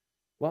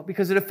 Well,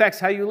 because it affects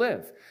how you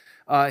live.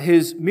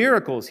 His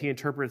miracles he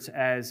interprets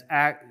as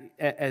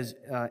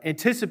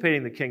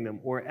anticipating the kingdom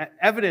or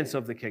evidence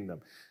of the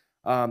kingdom.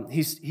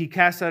 He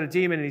casts out a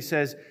demon and he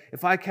says,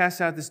 if I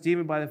cast out this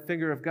demon by the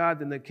finger of God,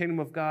 then the kingdom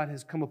of God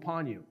has come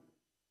upon you.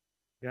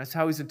 That's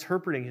how he's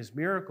interpreting his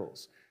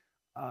miracles.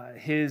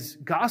 His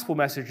gospel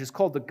message is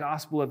called the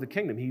gospel of the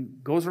kingdom. He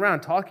goes around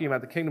talking about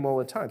the kingdom all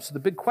the time. So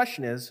the big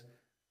question is,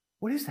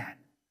 what is that?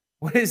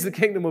 What is the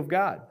kingdom of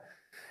God?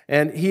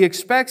 And he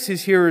expects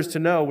his hearers to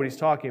know what he's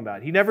talking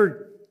about. He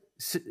never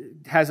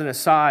has an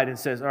aside and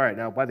says, all right,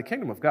 now by the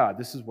kingdom of God,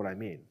 this is what I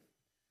mean.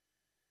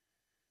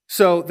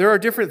 So there are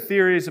different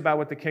theories about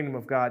what the kingdom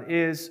of God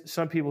is.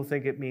 Some people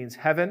think it means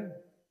heaven,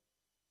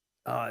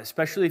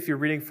 especially if you're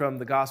reading from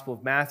the Gospel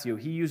of Matthew.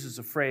 He uses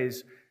the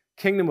phrase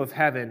kingdom of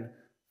heaven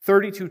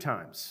 32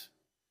 times.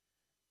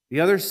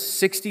 The other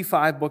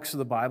 65 books of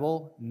the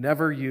Bible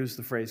never use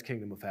the phrase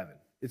kingdom of heaven.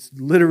 It's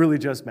literally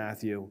just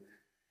Matthew.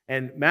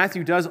 And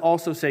Matthew does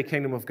also say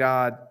kingdom of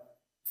God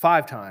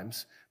 5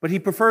 times, but he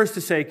prefers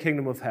to say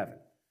kingdom of heaven.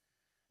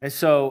 And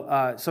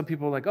so some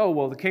people are like, oh,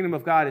 well, the kingdom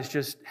of God is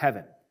just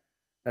heaven.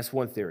 That's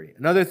one theory.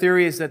 Another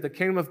theory is that the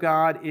kingdom of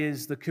God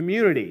is the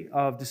community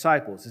of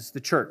disciples. It's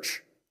the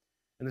church.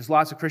 And there's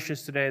lots of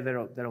Christians today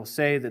that'll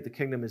say that the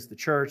kingdom is the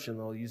church, and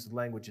they'll use the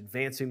language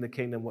advancing the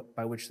kingdom,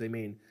 by which they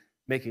mean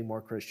making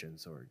more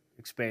Christians or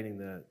expanding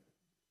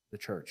the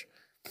church.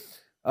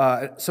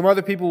 Some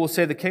other people will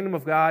say the kingdom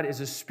of God is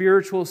a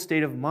spiritual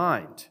state of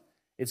mind.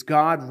 It's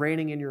God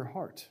reigning in your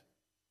heart.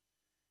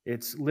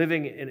 It's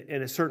living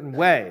in a certain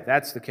way.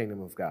 That's the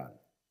kingdom of God.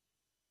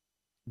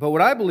 But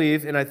what I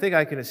believe, and I think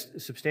I can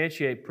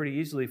substantiate pretty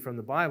easily from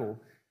the Bible,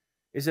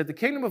 is that the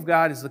kingdom of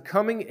God is the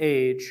coming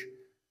age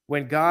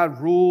when God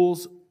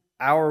rules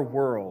our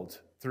world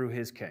through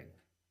his king.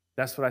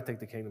 That's what I think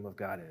the kingdom of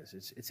God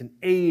is. It's an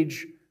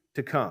age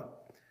to come.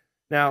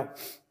 Now,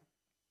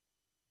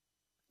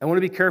 I want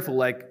to be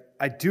careful.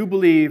 I do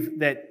believe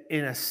that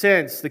in a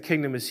sense the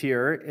kingdom is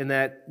here, in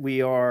that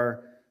we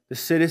are the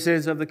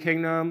citizens of the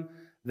kingdom,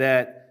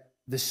 that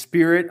the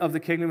spirit of the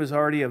kingdom is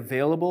already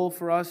available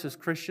for us as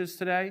Christians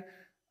today,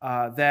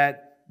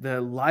 that the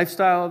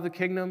lifestyle of the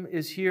kingdom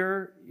is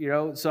here.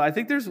 So I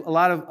think there's a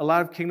lot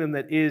of kingdom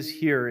that is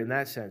here in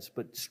that sense.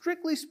 But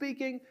strictly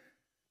speaking,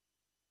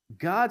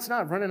 God's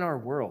not running our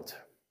world.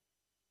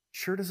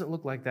 Sure doesn't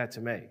look like that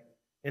to me.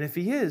 And if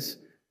he is,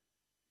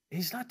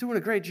 he's not doing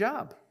a great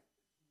job.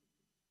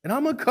 And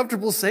I'm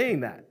uncomfortable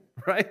saying that,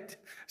 right?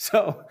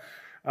 So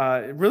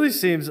it really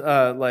seems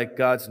like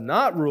God's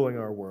not ruling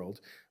our world.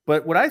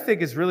 But what I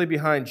think is really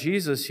behind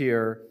Jesus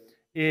here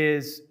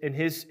is in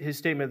his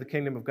statement of the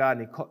kingdom of God,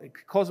 and he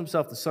calls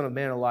himself the Son of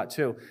Man a lot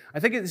too. I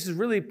think this is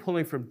really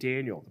pulling from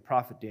Daniel, the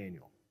prophet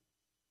Daniel.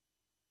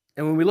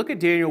 And when we look at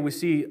Daniel, we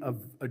see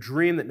a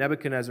dream that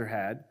Nebuchadnezzar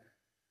had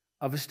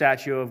of a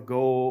statue of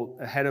gold,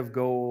 a head of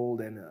gold,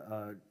 and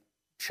a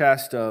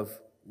chest of,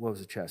 what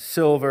was the chest?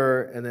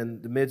 Silver, and then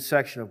the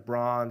midsection of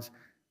bronze,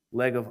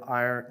 legs of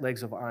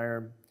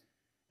iron.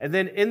 And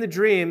then in the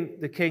dream,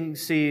 the king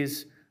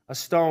sees a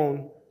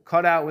stone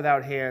cut out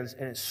without hands,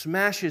 and it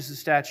smashes the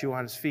statue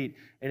on his feet,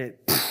 and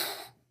it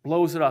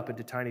blows it up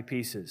into tiny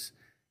pieces.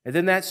 And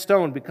then that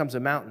stone becomes a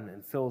mountain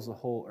and fills the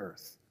whole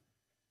earth.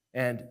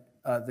 And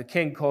the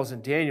king calls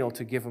in Daniel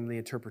to give him the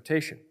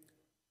interpretation.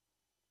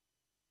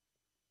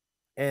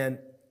 And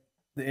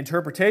the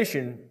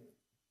interpretation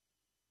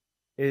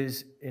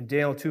is in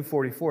Daniel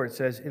 2:44. It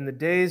says, in the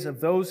days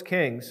of those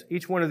kings,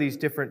 each one of these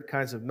different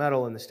kinds of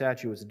metal in the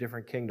statue is a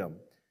different kingdom.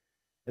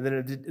 And then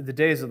in the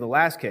days of the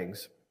last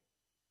kings,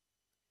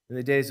 in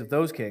the days of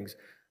those kings,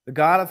 the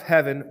God of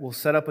heaven will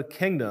set up a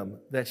kingdom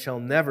that shall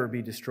never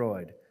be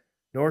destroyed,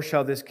 nor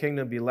shall this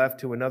kingdom be left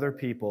to another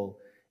people.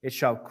 It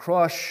shall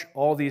crush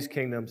all these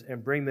kingdoms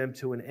and bring them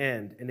to an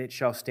end, and it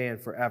shall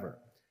stand forever.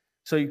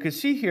 So you can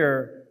see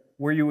here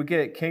where you would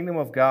get kingdom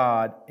of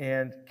God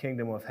and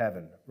kingdom of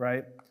heaven,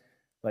 right?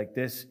 Like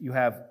this, you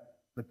have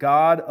the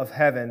God of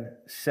heaven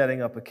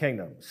setting up a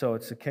kingdom. So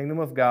it's the kingdom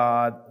of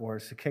God or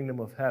it's the kingdom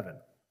of heaven.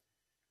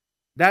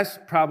 That's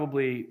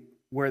probably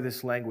where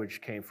this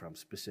language came from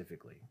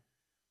specifically.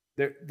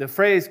 The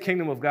phrase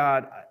kingdom of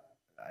God,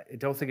 I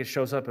don't think it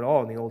shows up at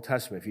all in the Old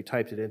Testament if you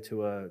typed it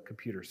into a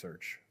computer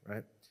search,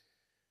 right?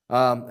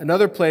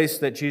 Another place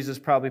that Jesus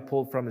probably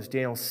pulled from is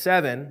Daniel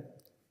 7.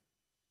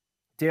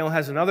 Daniel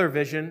has another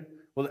vision.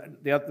 Well,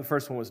 the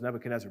first one was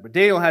Nebuchadnezzar, but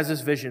Daniel has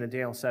this vision in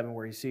Daniel 7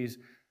 where he sees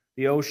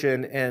the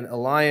ocean, and a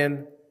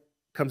lion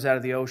comes out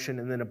of the ocean,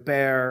 and then a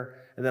bear,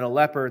 and then a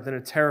leopard, then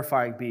a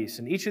terrifying beast.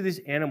 And each of these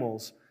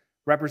animals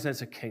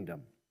represents a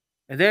kingdom.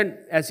 And then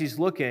as he's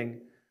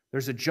looking,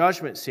 there's a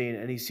judgment scene,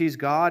 and he sees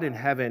God in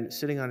heaven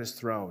sitting on his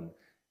throne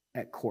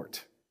at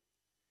court.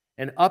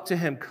 And up to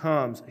him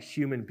comes a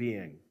human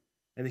being.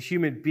 And the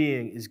human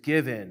being is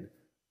given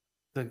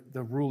the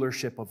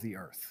rulership of the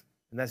earth.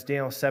 And that's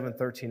Daniel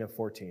 7:13 and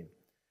 14.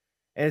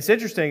 And it's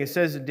interesting, it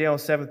says in Daniel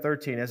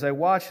 7:13, as I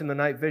watched in the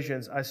night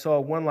visions, I saw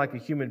one like a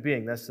human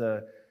being. That's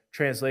the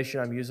translation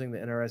I'm using, the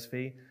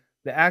NRSV.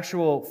 The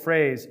actual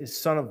phrase is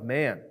Son of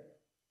Man.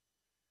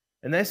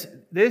 And this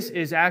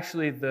is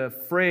actually the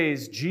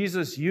phrase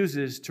Jesus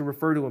uses to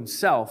refer to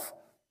himself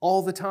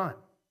all the time.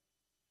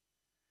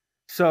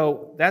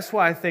 So that's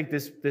why I think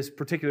this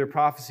particular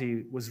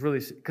prophecy was really,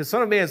 because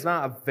Son of Man is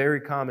not a very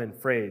common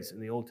phrase in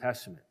the Old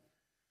Testament.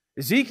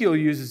 Ezekiel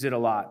uses it a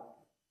lot.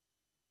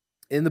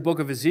 In the book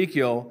of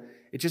Ezekiel,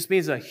 it just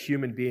means a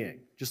human being,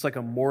 just like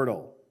a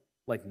mortal,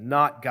 like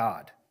not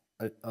God,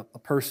 a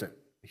person,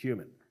 a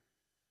human.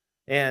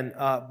 And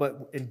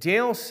but in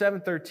Daniel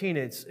 7:13,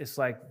 it's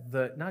like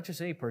not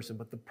just any person,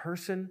 but the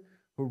person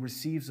who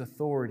receives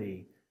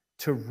authority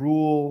to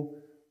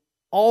rule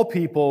all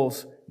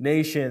peoples,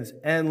 nations,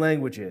 and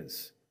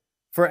languages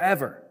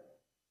forever.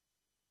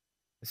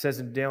 It says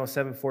in Daniel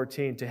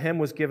 7:14, to him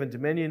was given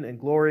dominion and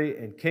glory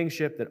and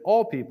kingship, that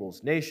all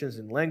peoples, nations,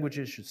 and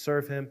languages should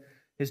serve him.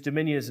 His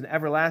dominion is an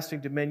everlasting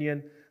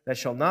dominion that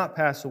shall not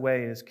pass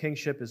away, and his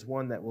kingship is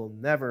one that will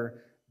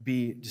never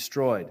be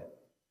destroyed.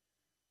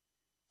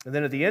 And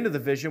then at the end of the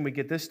vision, we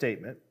get this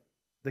statement.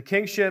 The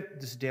kingship,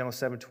 this is Daniel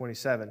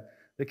 7:27,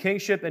 the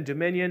kingship and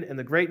dominion and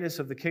the greatness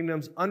of the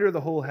kingdoms under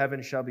the whole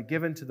heaven shall be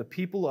given to the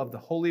people of the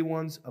holy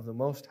ones of the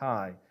Most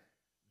High.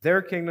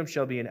 Their kingdom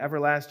shall be an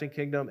everlasting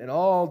kingdom, and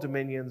all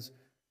dominions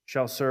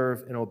shall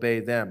serve and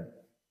obey them.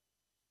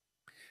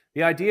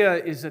 The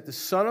idea is that the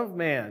Son of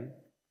Man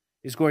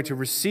is going to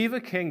receive a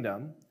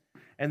kingdom,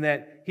 and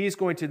that he's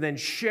going to then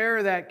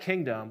share that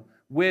kingdom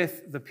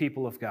with the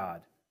people of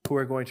God, who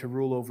are going to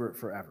rule over it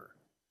forever.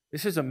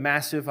 This is a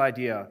massive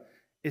idea.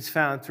 It's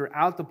found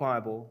throughout the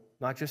Bible,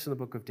 not just in the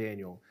book of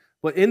Daniel.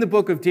 But in the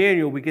book of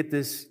Daniel, we get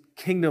this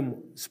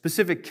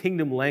specific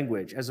kingdom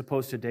language, as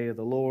opposed to day of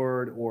the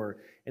Lord, or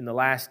in the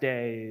last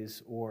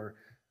days, or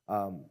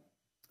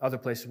other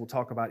places we'll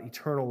talk about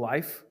eternal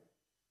life,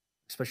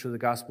 especially the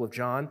Gospel of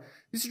John.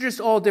 These are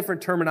just all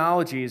different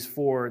terminologies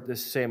for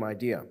this same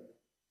idea.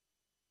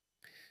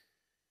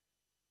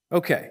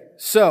 Okay,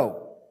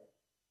 so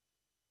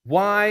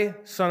why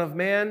Son of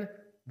Man?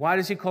 Why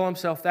does he call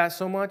himself that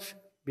so much?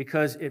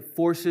 Because it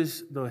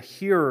forces the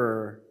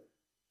hearer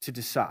to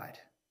decide.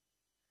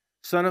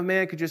 Son of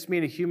Man could just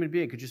mean a human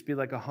being. It could just be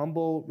like a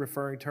humble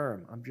referring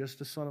term. I'm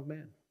just a son of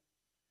man.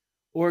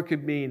 Or it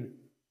could mean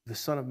the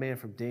Son of Man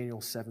from Daniel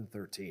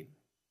 7:13,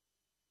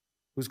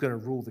 who's going to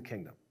rule the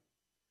kingdom.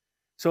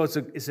 So it's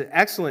an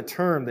excellent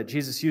term that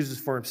Jesus uses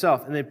for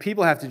himself. And then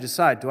people have to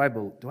decide, do I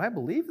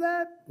believe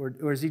that?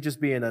 Or is he just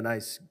being a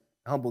nice,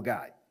 humble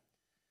guy?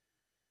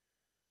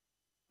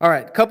 All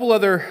right, a couple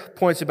other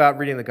points about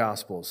reading the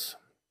Gospels.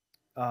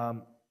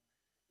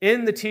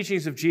 In the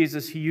teachings of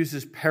Jesus, he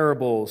uses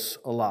parables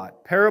a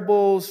lot.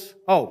 Parables,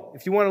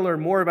 if you want to learn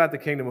more about the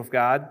kingdom of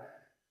God,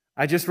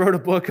 I just wrote a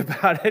book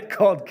about it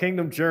called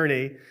Kingdom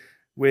Journey,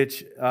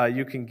 which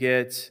you can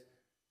get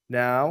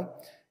now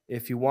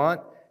if you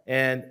want.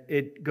 And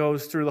it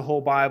goes through the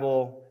whole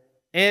Bible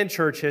and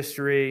church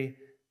history.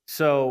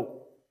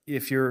 So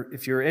if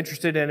you're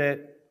interested in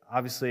it,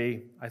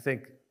 obviously, I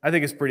think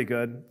it's pretty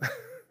good.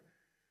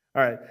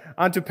 All right,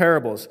 on to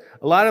parables.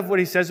 A lot of what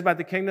he says about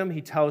the kingdom,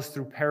 he tells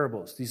through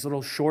parables, these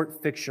little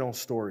short fictional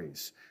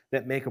stories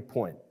that make a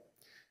point.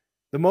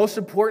 The most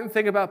important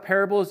thing about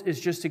parables is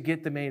just to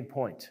get the main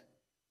point.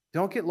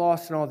 Don't get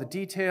lost in all the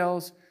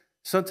details.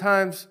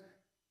 Sometimes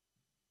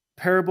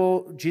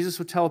Jesus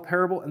would tell a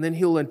parable, and then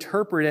he'll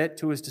interpret it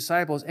to his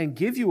disciples and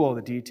give you all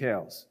the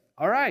details.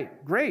 All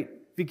right, great.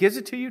 If he gives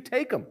it to you,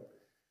 take them.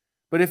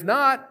 But if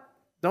not,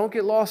 don't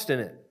get lost in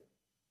it.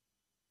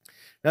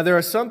 Now, there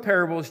are some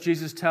parables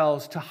Jesus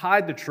tells to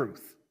hide the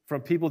truth from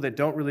people that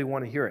don't really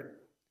want to hear it.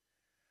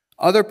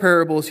 Other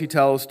parables he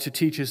tells to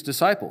teach his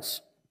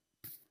disciples,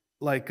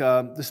 like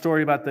the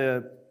story about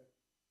the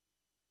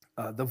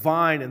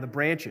vine and the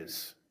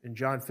branches in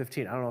John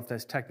 15. I don't know if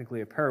that's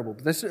technically a parable,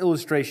 but that's an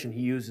illustration he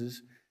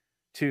uses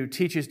to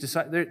teach his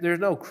disciples. There's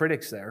no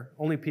critics there,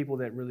 only people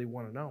that really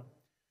want to know.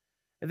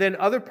 And then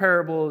other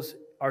parables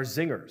are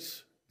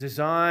zingers,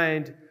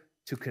 designed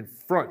to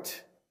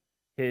confront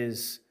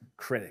his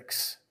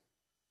critics,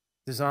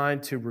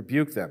 designed to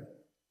rebuke them.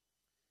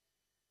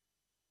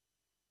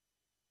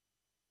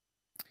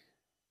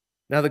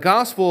 Now, the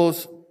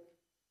Gospels,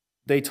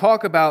 they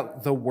talk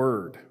about the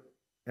Word.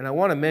 And I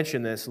want to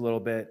mention this a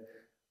little bit,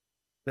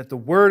 that the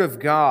Word of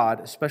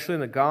God, especially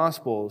in the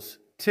Gospels,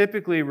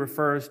 typically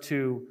refers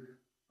to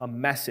a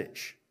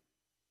message,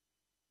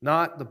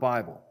 not the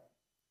Bible.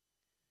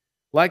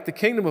 Like the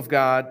kingdom of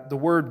God, the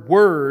word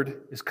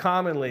word is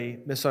commonly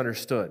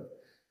misunderstood.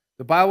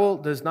 The Bible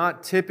does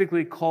not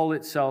typically call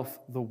itself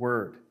the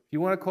Word. If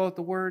you want to call it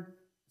the Word,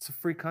 it's a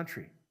free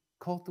country.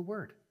 Call it the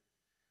Word.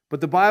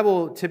 But the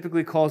Bible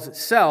typically calls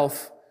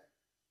itself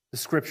the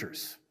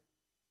Scriptures,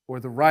 or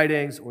the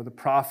writings, or the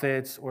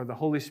prophets, or the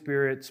Holy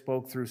Spirit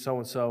spoke through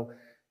so-and-so.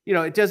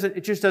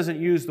 It just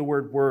doesn't use the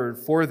word word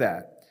for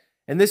that.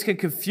 And this can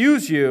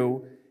confuse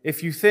you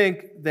if you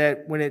think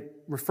that when it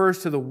refers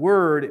to the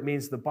Word, it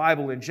means the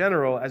Bible in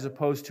general, as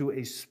opposed to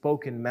a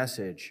spoken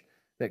message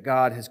that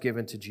God has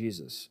given to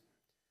Jesus.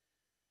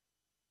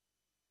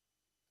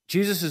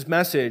 Jesus'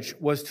 message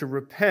was to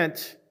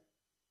repent.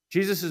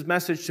 Jesus'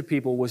 message to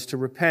people was to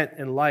repent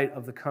in light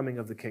of the coming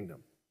of the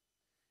kingdom.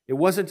 It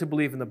wasn't to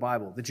believe in the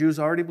Bible. The Jews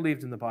already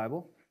believed in the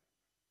Bible.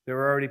 They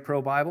were already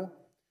pro-Bible.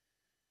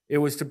 It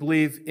was to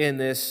believe in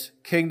this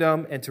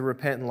kingdom and to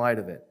repent in light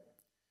of it.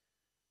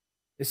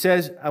 It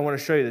says, I want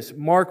to show you this,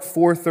 Mark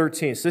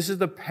 4:13. So this is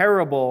the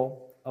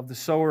parable of the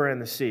sower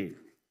and the seed.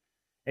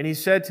 And he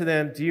said to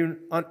them, do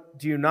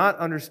you not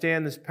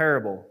understand this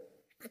parable?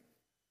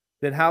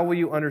 Then how will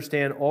you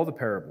understand all the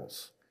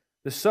parables?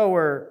 The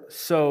sower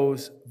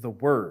sows the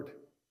word.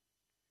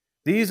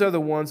 These are the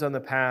ones on the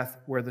path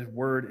where the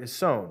word is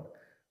sown.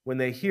 When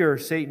they hear,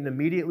 Satan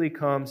immediately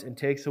comes and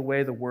takes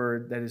away the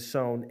word that is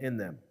sown in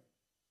them.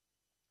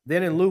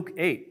 Then in Luke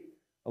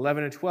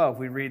 8:11 and 12,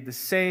 we read the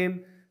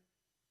same,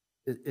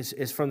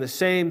 it's from the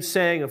same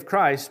saying of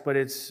Christ, but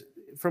it's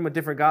from a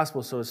different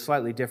gospel, so it's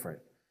slightly different.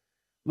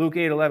 Luke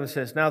 8:11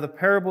 says, now the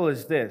parable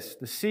is this,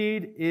 the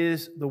seed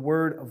is the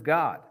word of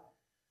God.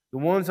 The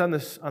ones on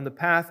the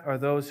path are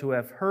those who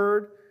have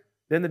heard.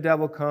 Then the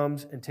devil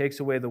comes and takes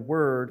away the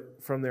word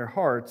from their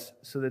hearts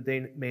so that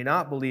they may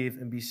not believe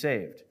and be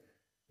saved.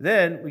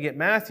 Then we get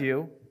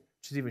Matthew,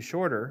 which is even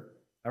shorter.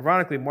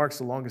 Ironically, Mark's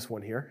the longest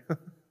one here.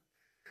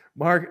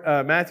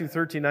 Matthew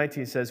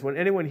 13:19 says, when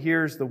anyone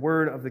hears the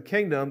word of the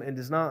kingdom and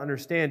does not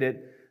understand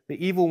it,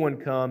 the evil one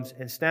comes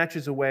and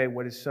snatches away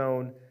what is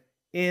sown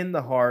in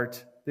the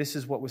heart. This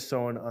is what was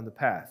sown on the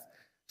path.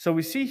 So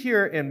we see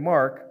here in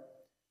Mark,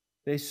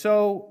 they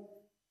sow.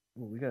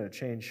 We got to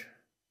change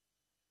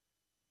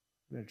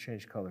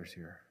colors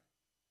here.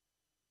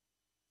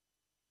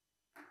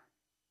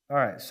 All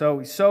right, so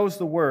he sows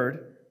the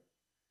word.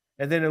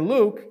 And then in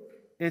Luke,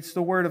 it's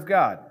the word of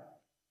God.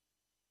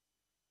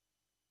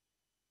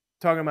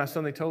 Talking about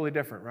something totally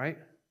different, right?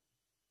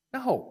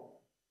 No,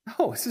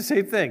 it's the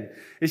same thing.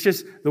 It's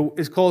just,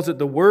 it calls it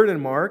the word in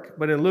Mark,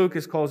 but in Luke,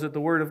 it calls it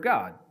the word of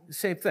God. The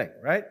same thing,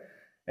 right?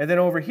 And then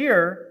over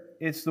here,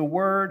 it's the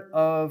word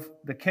of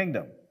the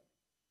kingdom.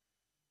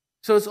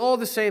 So it's all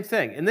the same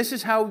thing. And this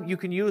is how you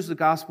can use the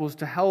Gospels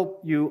to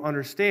help you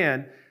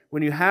understand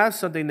when you have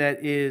something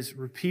that is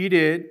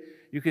repeated,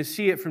 you can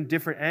see it from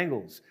different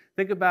angles.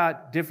 Think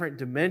about different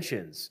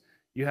dimensions.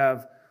 You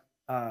have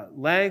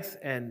length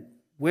and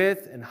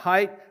width and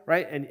height,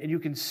 right? And you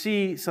can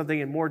see something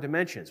in more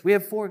dimensions. We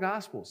have 4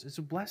 Gospels. It's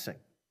a blessing.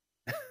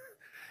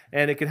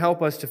 And it can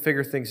help us to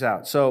figure things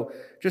out. So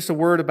just a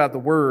word about the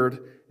word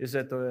is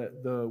that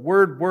the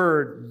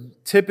word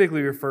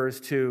typically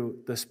refers to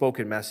the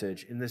spoken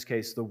message. In this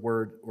case, the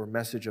word or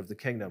message of the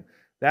kingdom.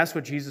 That's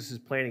what Jesus is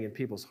planting in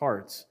people's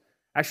hearts.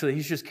 Actually,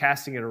 he's just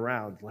casting it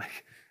around.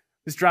 Like,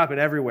 just drop it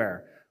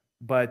everywhere.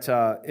 But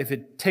if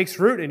it takes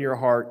root in your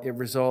heart, it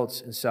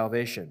results in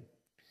salvation.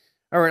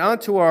 All right, on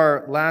to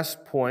our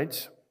last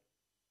point,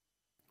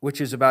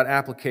 which is about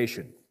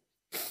application.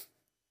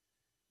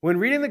 When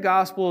reading the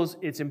Gospels,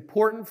 it's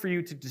important for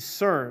you to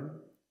discern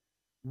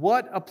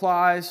what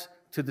applies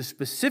to the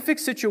specific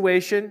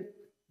situation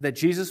that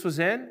Jesus was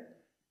in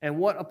and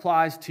what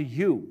applies to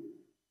you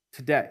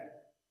today.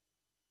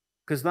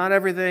 Because not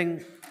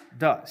everything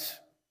does.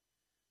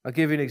 I'll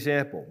give you an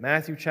example.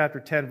 Matthew chapter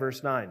 10,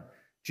 verse 9.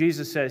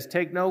 Jesus says,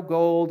 "Take no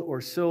gold or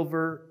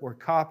silver or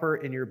copper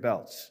in your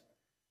belts,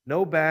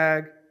 no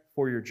bag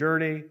for your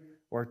journey,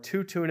 or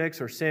 2 tunics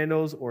or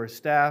sandals or a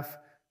staff,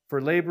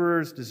 for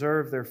laborers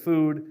deserve their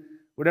food.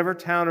 Whatever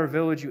town or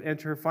village you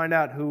enter, find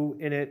out who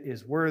in it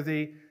is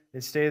worthy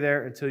and stay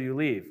there until you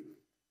leave."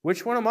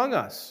 Which one among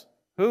us,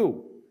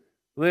 who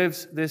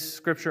lives this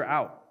scripture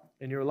out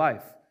in your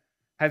life?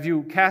 Have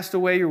you cast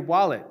away your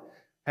wallet?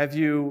 Have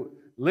you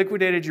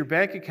liquidated your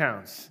bank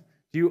accounts?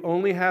 Do you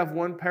only have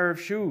 1 pair of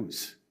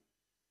shoes?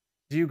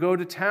 Do you go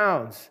to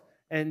towns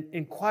and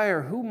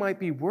inquire who might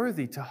be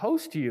worthy to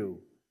host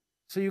you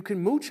so you can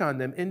mooch on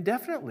them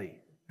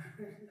indefinitely?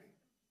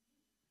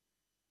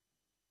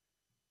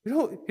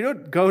 You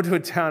don't go to a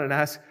town and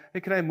ask, "Hey,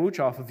 can I mooch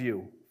off of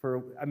you?"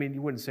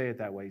 You wouldn't say it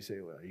that way. You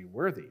say, "Well, are you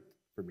worthy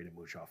for me to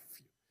mooch off of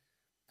you?"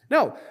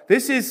 No,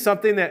 this is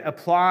something that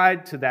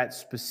applied to that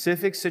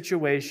specific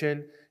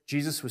situation.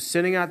 Jesus was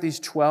sending out these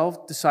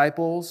 12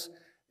 disciples.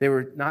 They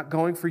were not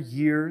going for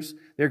years.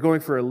 They're going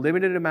for a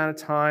limited amount of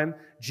time.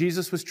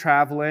 Jesus was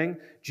traveling.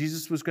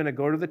 Jesus was going to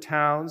go to the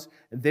towns,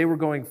 and they were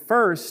going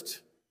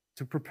first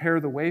to prepare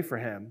the way for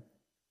him.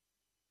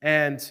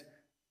 And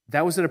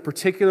that was in a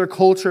particular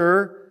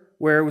culture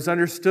where it was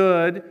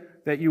understood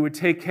that you would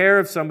take care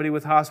of somebody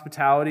with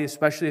hospitality,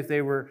 especially if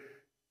they were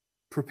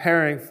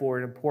preparing for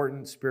an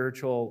important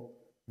spiritual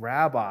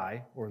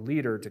rabbi or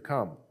leader to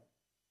come.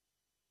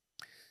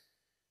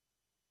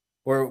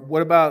 Or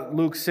what about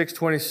Luke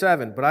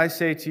 6:27? "But I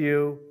say to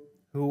you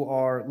who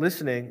are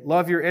listening,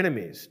 love your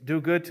enemies,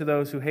 do good to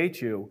those who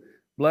hate you,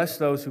 bless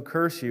those who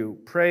curse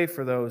you, pray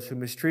for those who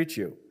mistreat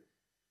you."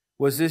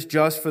 Was this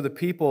just for the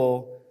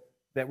people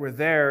that were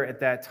there at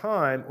that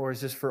time, or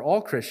is this for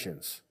all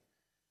Christians?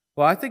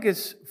 Well, I think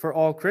it's for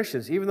all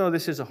Christians, even though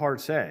this is a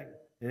hard saying,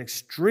 an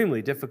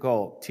extremely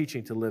difficult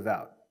teaching to live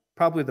out.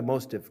 Probably the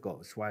most difficult.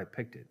 That's why I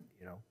picked it,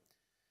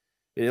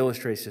 It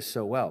illustrates this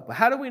so well. But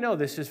how do we know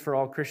this is for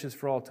all Christians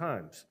for all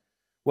times?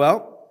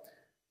 Well,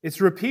 it's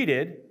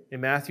repeated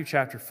in Matthew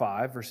chapter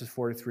 5, verses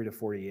 43 to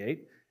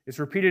 48. It's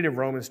repeated in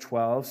Romans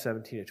 12,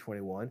 17 to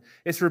 21.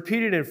 It's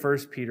repeated in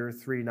 1 Peter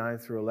 3, 9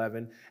 through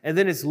 11. And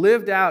then it's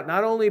lived out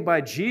not only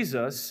by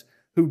Jesus,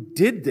 who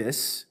did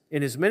this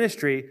in his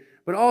ministry,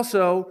 but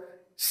also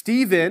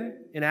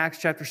Stephen in Acts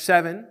chapter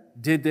 7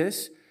 did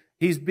this.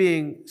 He's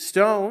being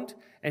stoned,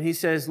 and he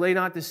says, "Lay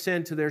not this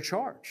sin to their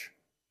charge."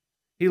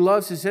 He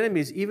loves his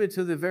enemies even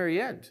to the very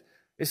end.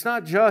 It's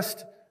not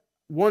just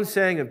one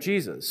saying of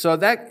Jesus. So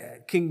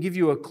that can give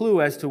you a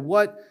clue as to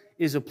what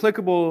is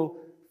applicable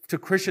to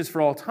Christians for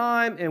all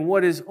time and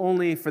what is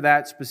only for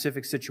that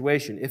specific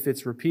situation, if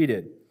it's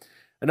repeated.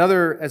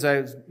 Another, as I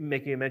was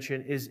making a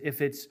mention, is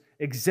if it's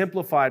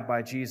exemplified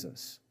by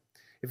Jesus.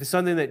 If it's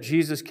something that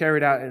Jesus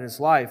carried out in his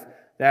life,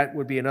 that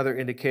would be another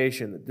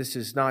indication that this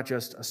is not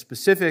just a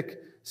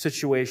specific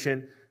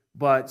situation,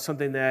 but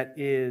something that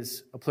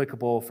is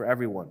applicable for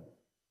everyone.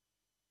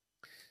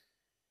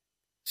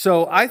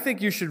 So I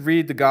think you should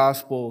read the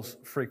Gospels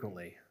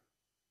frequently.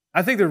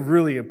 I think they're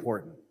really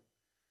important.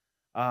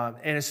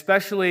 And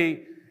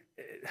especially,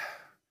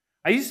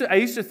 I used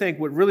to think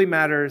what really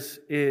matters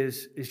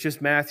is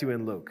just Matthew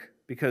and Luke.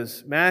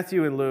 Because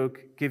Matthew and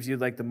Luke gives you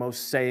like the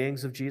most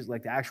sayings of Jesus,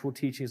 like the actual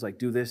teachings, like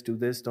do this,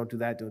 don't do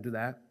that, don't do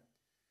that.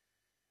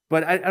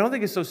 But I don't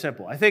think it's so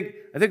simple. I think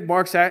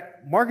Mark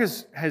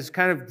has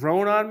kind of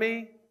grown on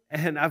me,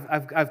 and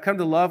I've come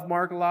to love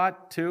Mark a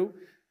lot too.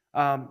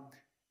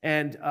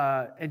 And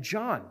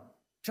John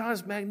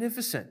is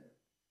magnificent.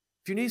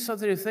 If you need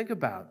something to think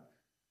about,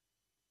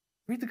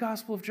 read the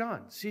Gospel of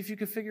John. See if you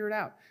can figure it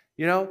out.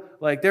 You know,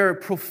 like there are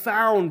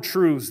profound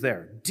truths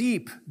there,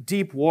 deep,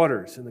 deep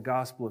waters in the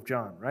Gospel of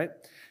John, right?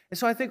 And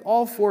so I think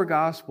all four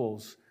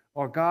Gospels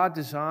are God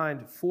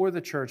designed for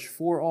the church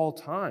for all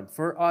time,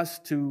 for us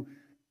to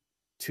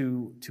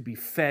be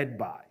fed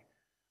by.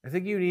 I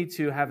think you need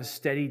to have a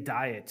steady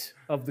diet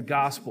of the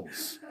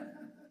Gospels.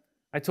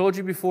 I told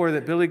you before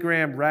that Billy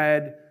Graham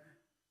read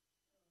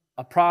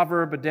a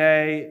proverb a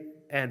day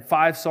and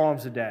 5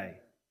 Psalms a day.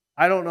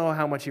 I don't know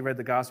how much he read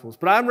the Gospels,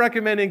 but I'm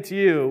recommending to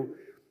you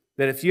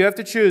that if you have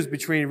to choose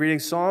between reading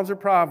Psalms or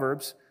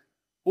Proverbs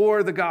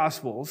or the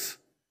Gospels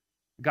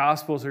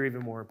are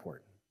even more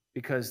important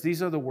because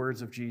these are the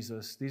words of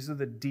Jesus. These are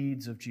the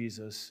deeds of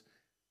Jesus.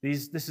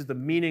 This is the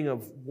meaning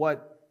of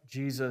what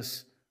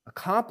Jesus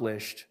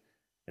accomplished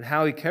and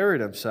how he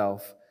carried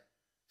himself.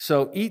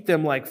 So eat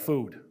them like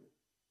food.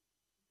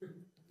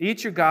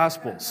 Eat your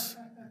Gospels.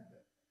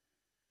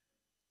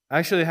 I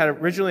actually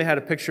originally had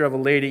a picture of a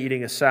lady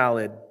eating a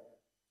salad,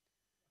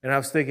 and I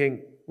was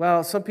thinking,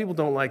 well, some people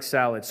don't like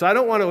salad, so I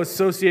don't want to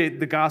associate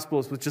the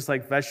Gospels with just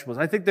like vegetables.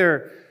 I think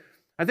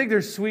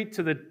they're sweet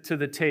to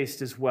the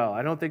taste as well.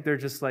 I don't think they're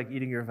just like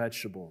eating your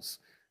vegetables.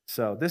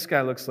 So this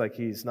guy looks like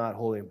he's not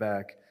holding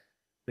back.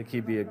 I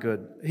think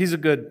he's a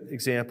good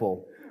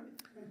example.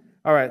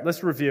 All right,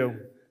 let's review.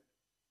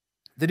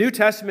 The New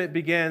Testament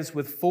begins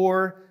with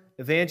 4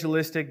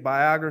 evangelistic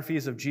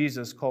biographies of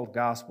Jesus called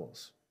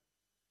Gospels.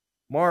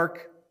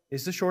 Mark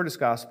is the shortest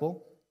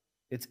gospel.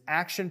 It's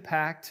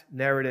action-packed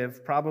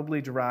narrative, probably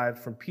derived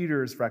from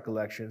Peter's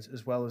recollections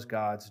as well as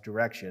God's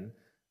direction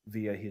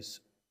via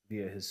his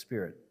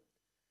Spirit.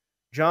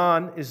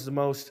 John is the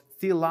most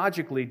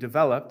theologically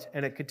developed,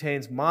 and it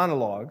contains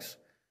monologues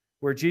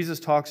where Jesus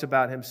talks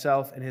about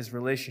himself and his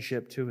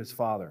relationship to his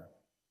Father.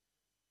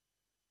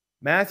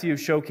 Matthew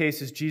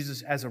showcases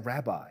Jesus as a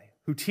rabbi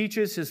who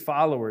teaches his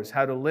followers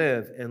how to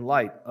live in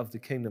light of the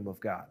kingdom of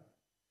God.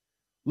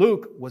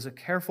 Luke was a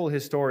careful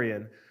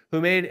historian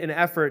who made an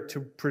effort to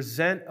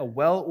present a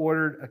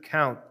well-ordered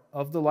account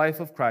of the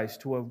life of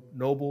Christ to a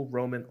noble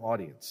Roman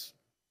audience.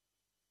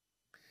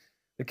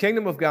 The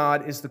kingdom of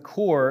God is the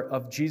core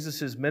of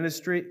Jesus'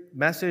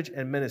 message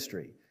and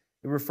ministry.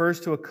 It refers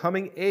to a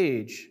coming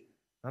age,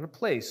 not a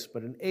place,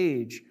 but an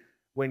age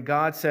when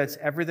God sets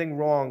everything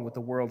wrong with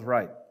the world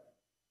right.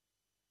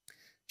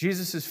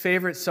 Jesus'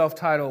 favorite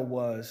self-title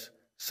was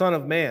Son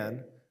of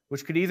Man,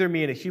 which could either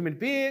mean a human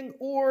being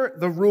or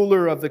the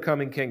ruler of the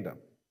coming kingdom.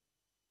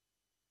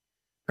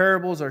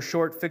 Parables are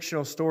short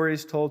fictional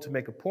stories told to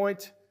make a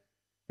point.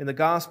 In the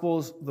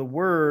Gospels, the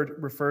word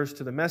refers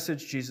to the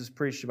message Jesus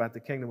preached about the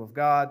kingdom of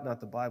God, not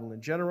the Bible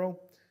in general.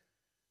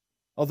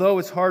 Although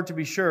it's hard to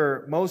be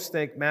sure, most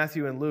think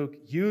Matthew and Luke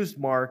used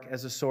Mark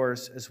as a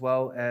source as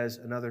well as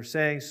another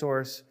saying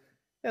source.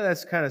 Yeah,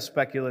 that's kind of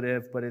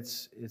speculative, but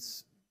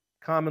it's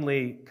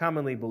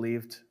commonly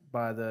believed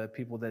by the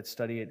people that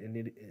study it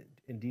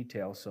in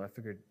detail, so I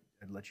figured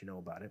I'd let you know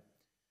about it.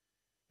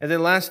 And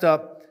then last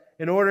up,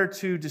 in order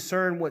to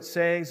discern what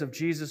sayings of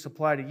Jesus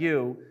apply to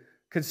you,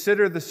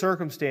 consider the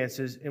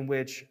circumstances in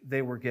which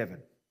they were given,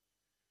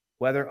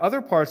 whether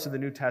other parts of the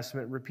New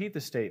Testament repeat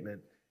the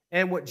statement,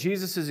 and what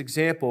Jesus'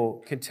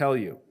 example can tell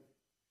you.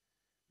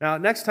 Now,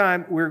 next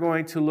time, we're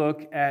going to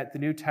look at the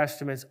New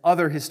Testament's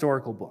other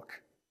historical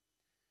book.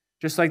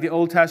 Just like the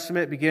Old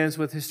Testament begins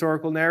with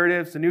historical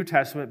narratives, the New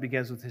Testament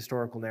begins with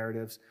historical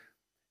narratives.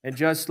 And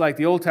just like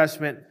the Old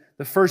Testament,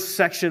 the first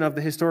section of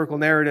the historical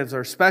narratives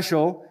are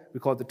special. We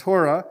call it the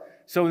Torah.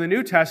 So in the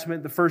New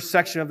Testament, the first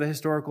section of the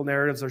historical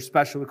narratives are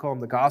special. We call them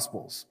the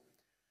Gospels.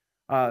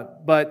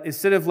 But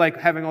instead of like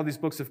having all these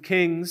books of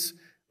Kings,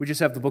 we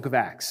just have the book of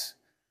Acts.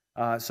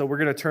 So we're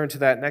going to turn to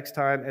that next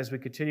time as we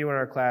continue in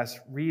our class.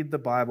 Read the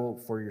Bible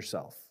for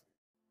yourself.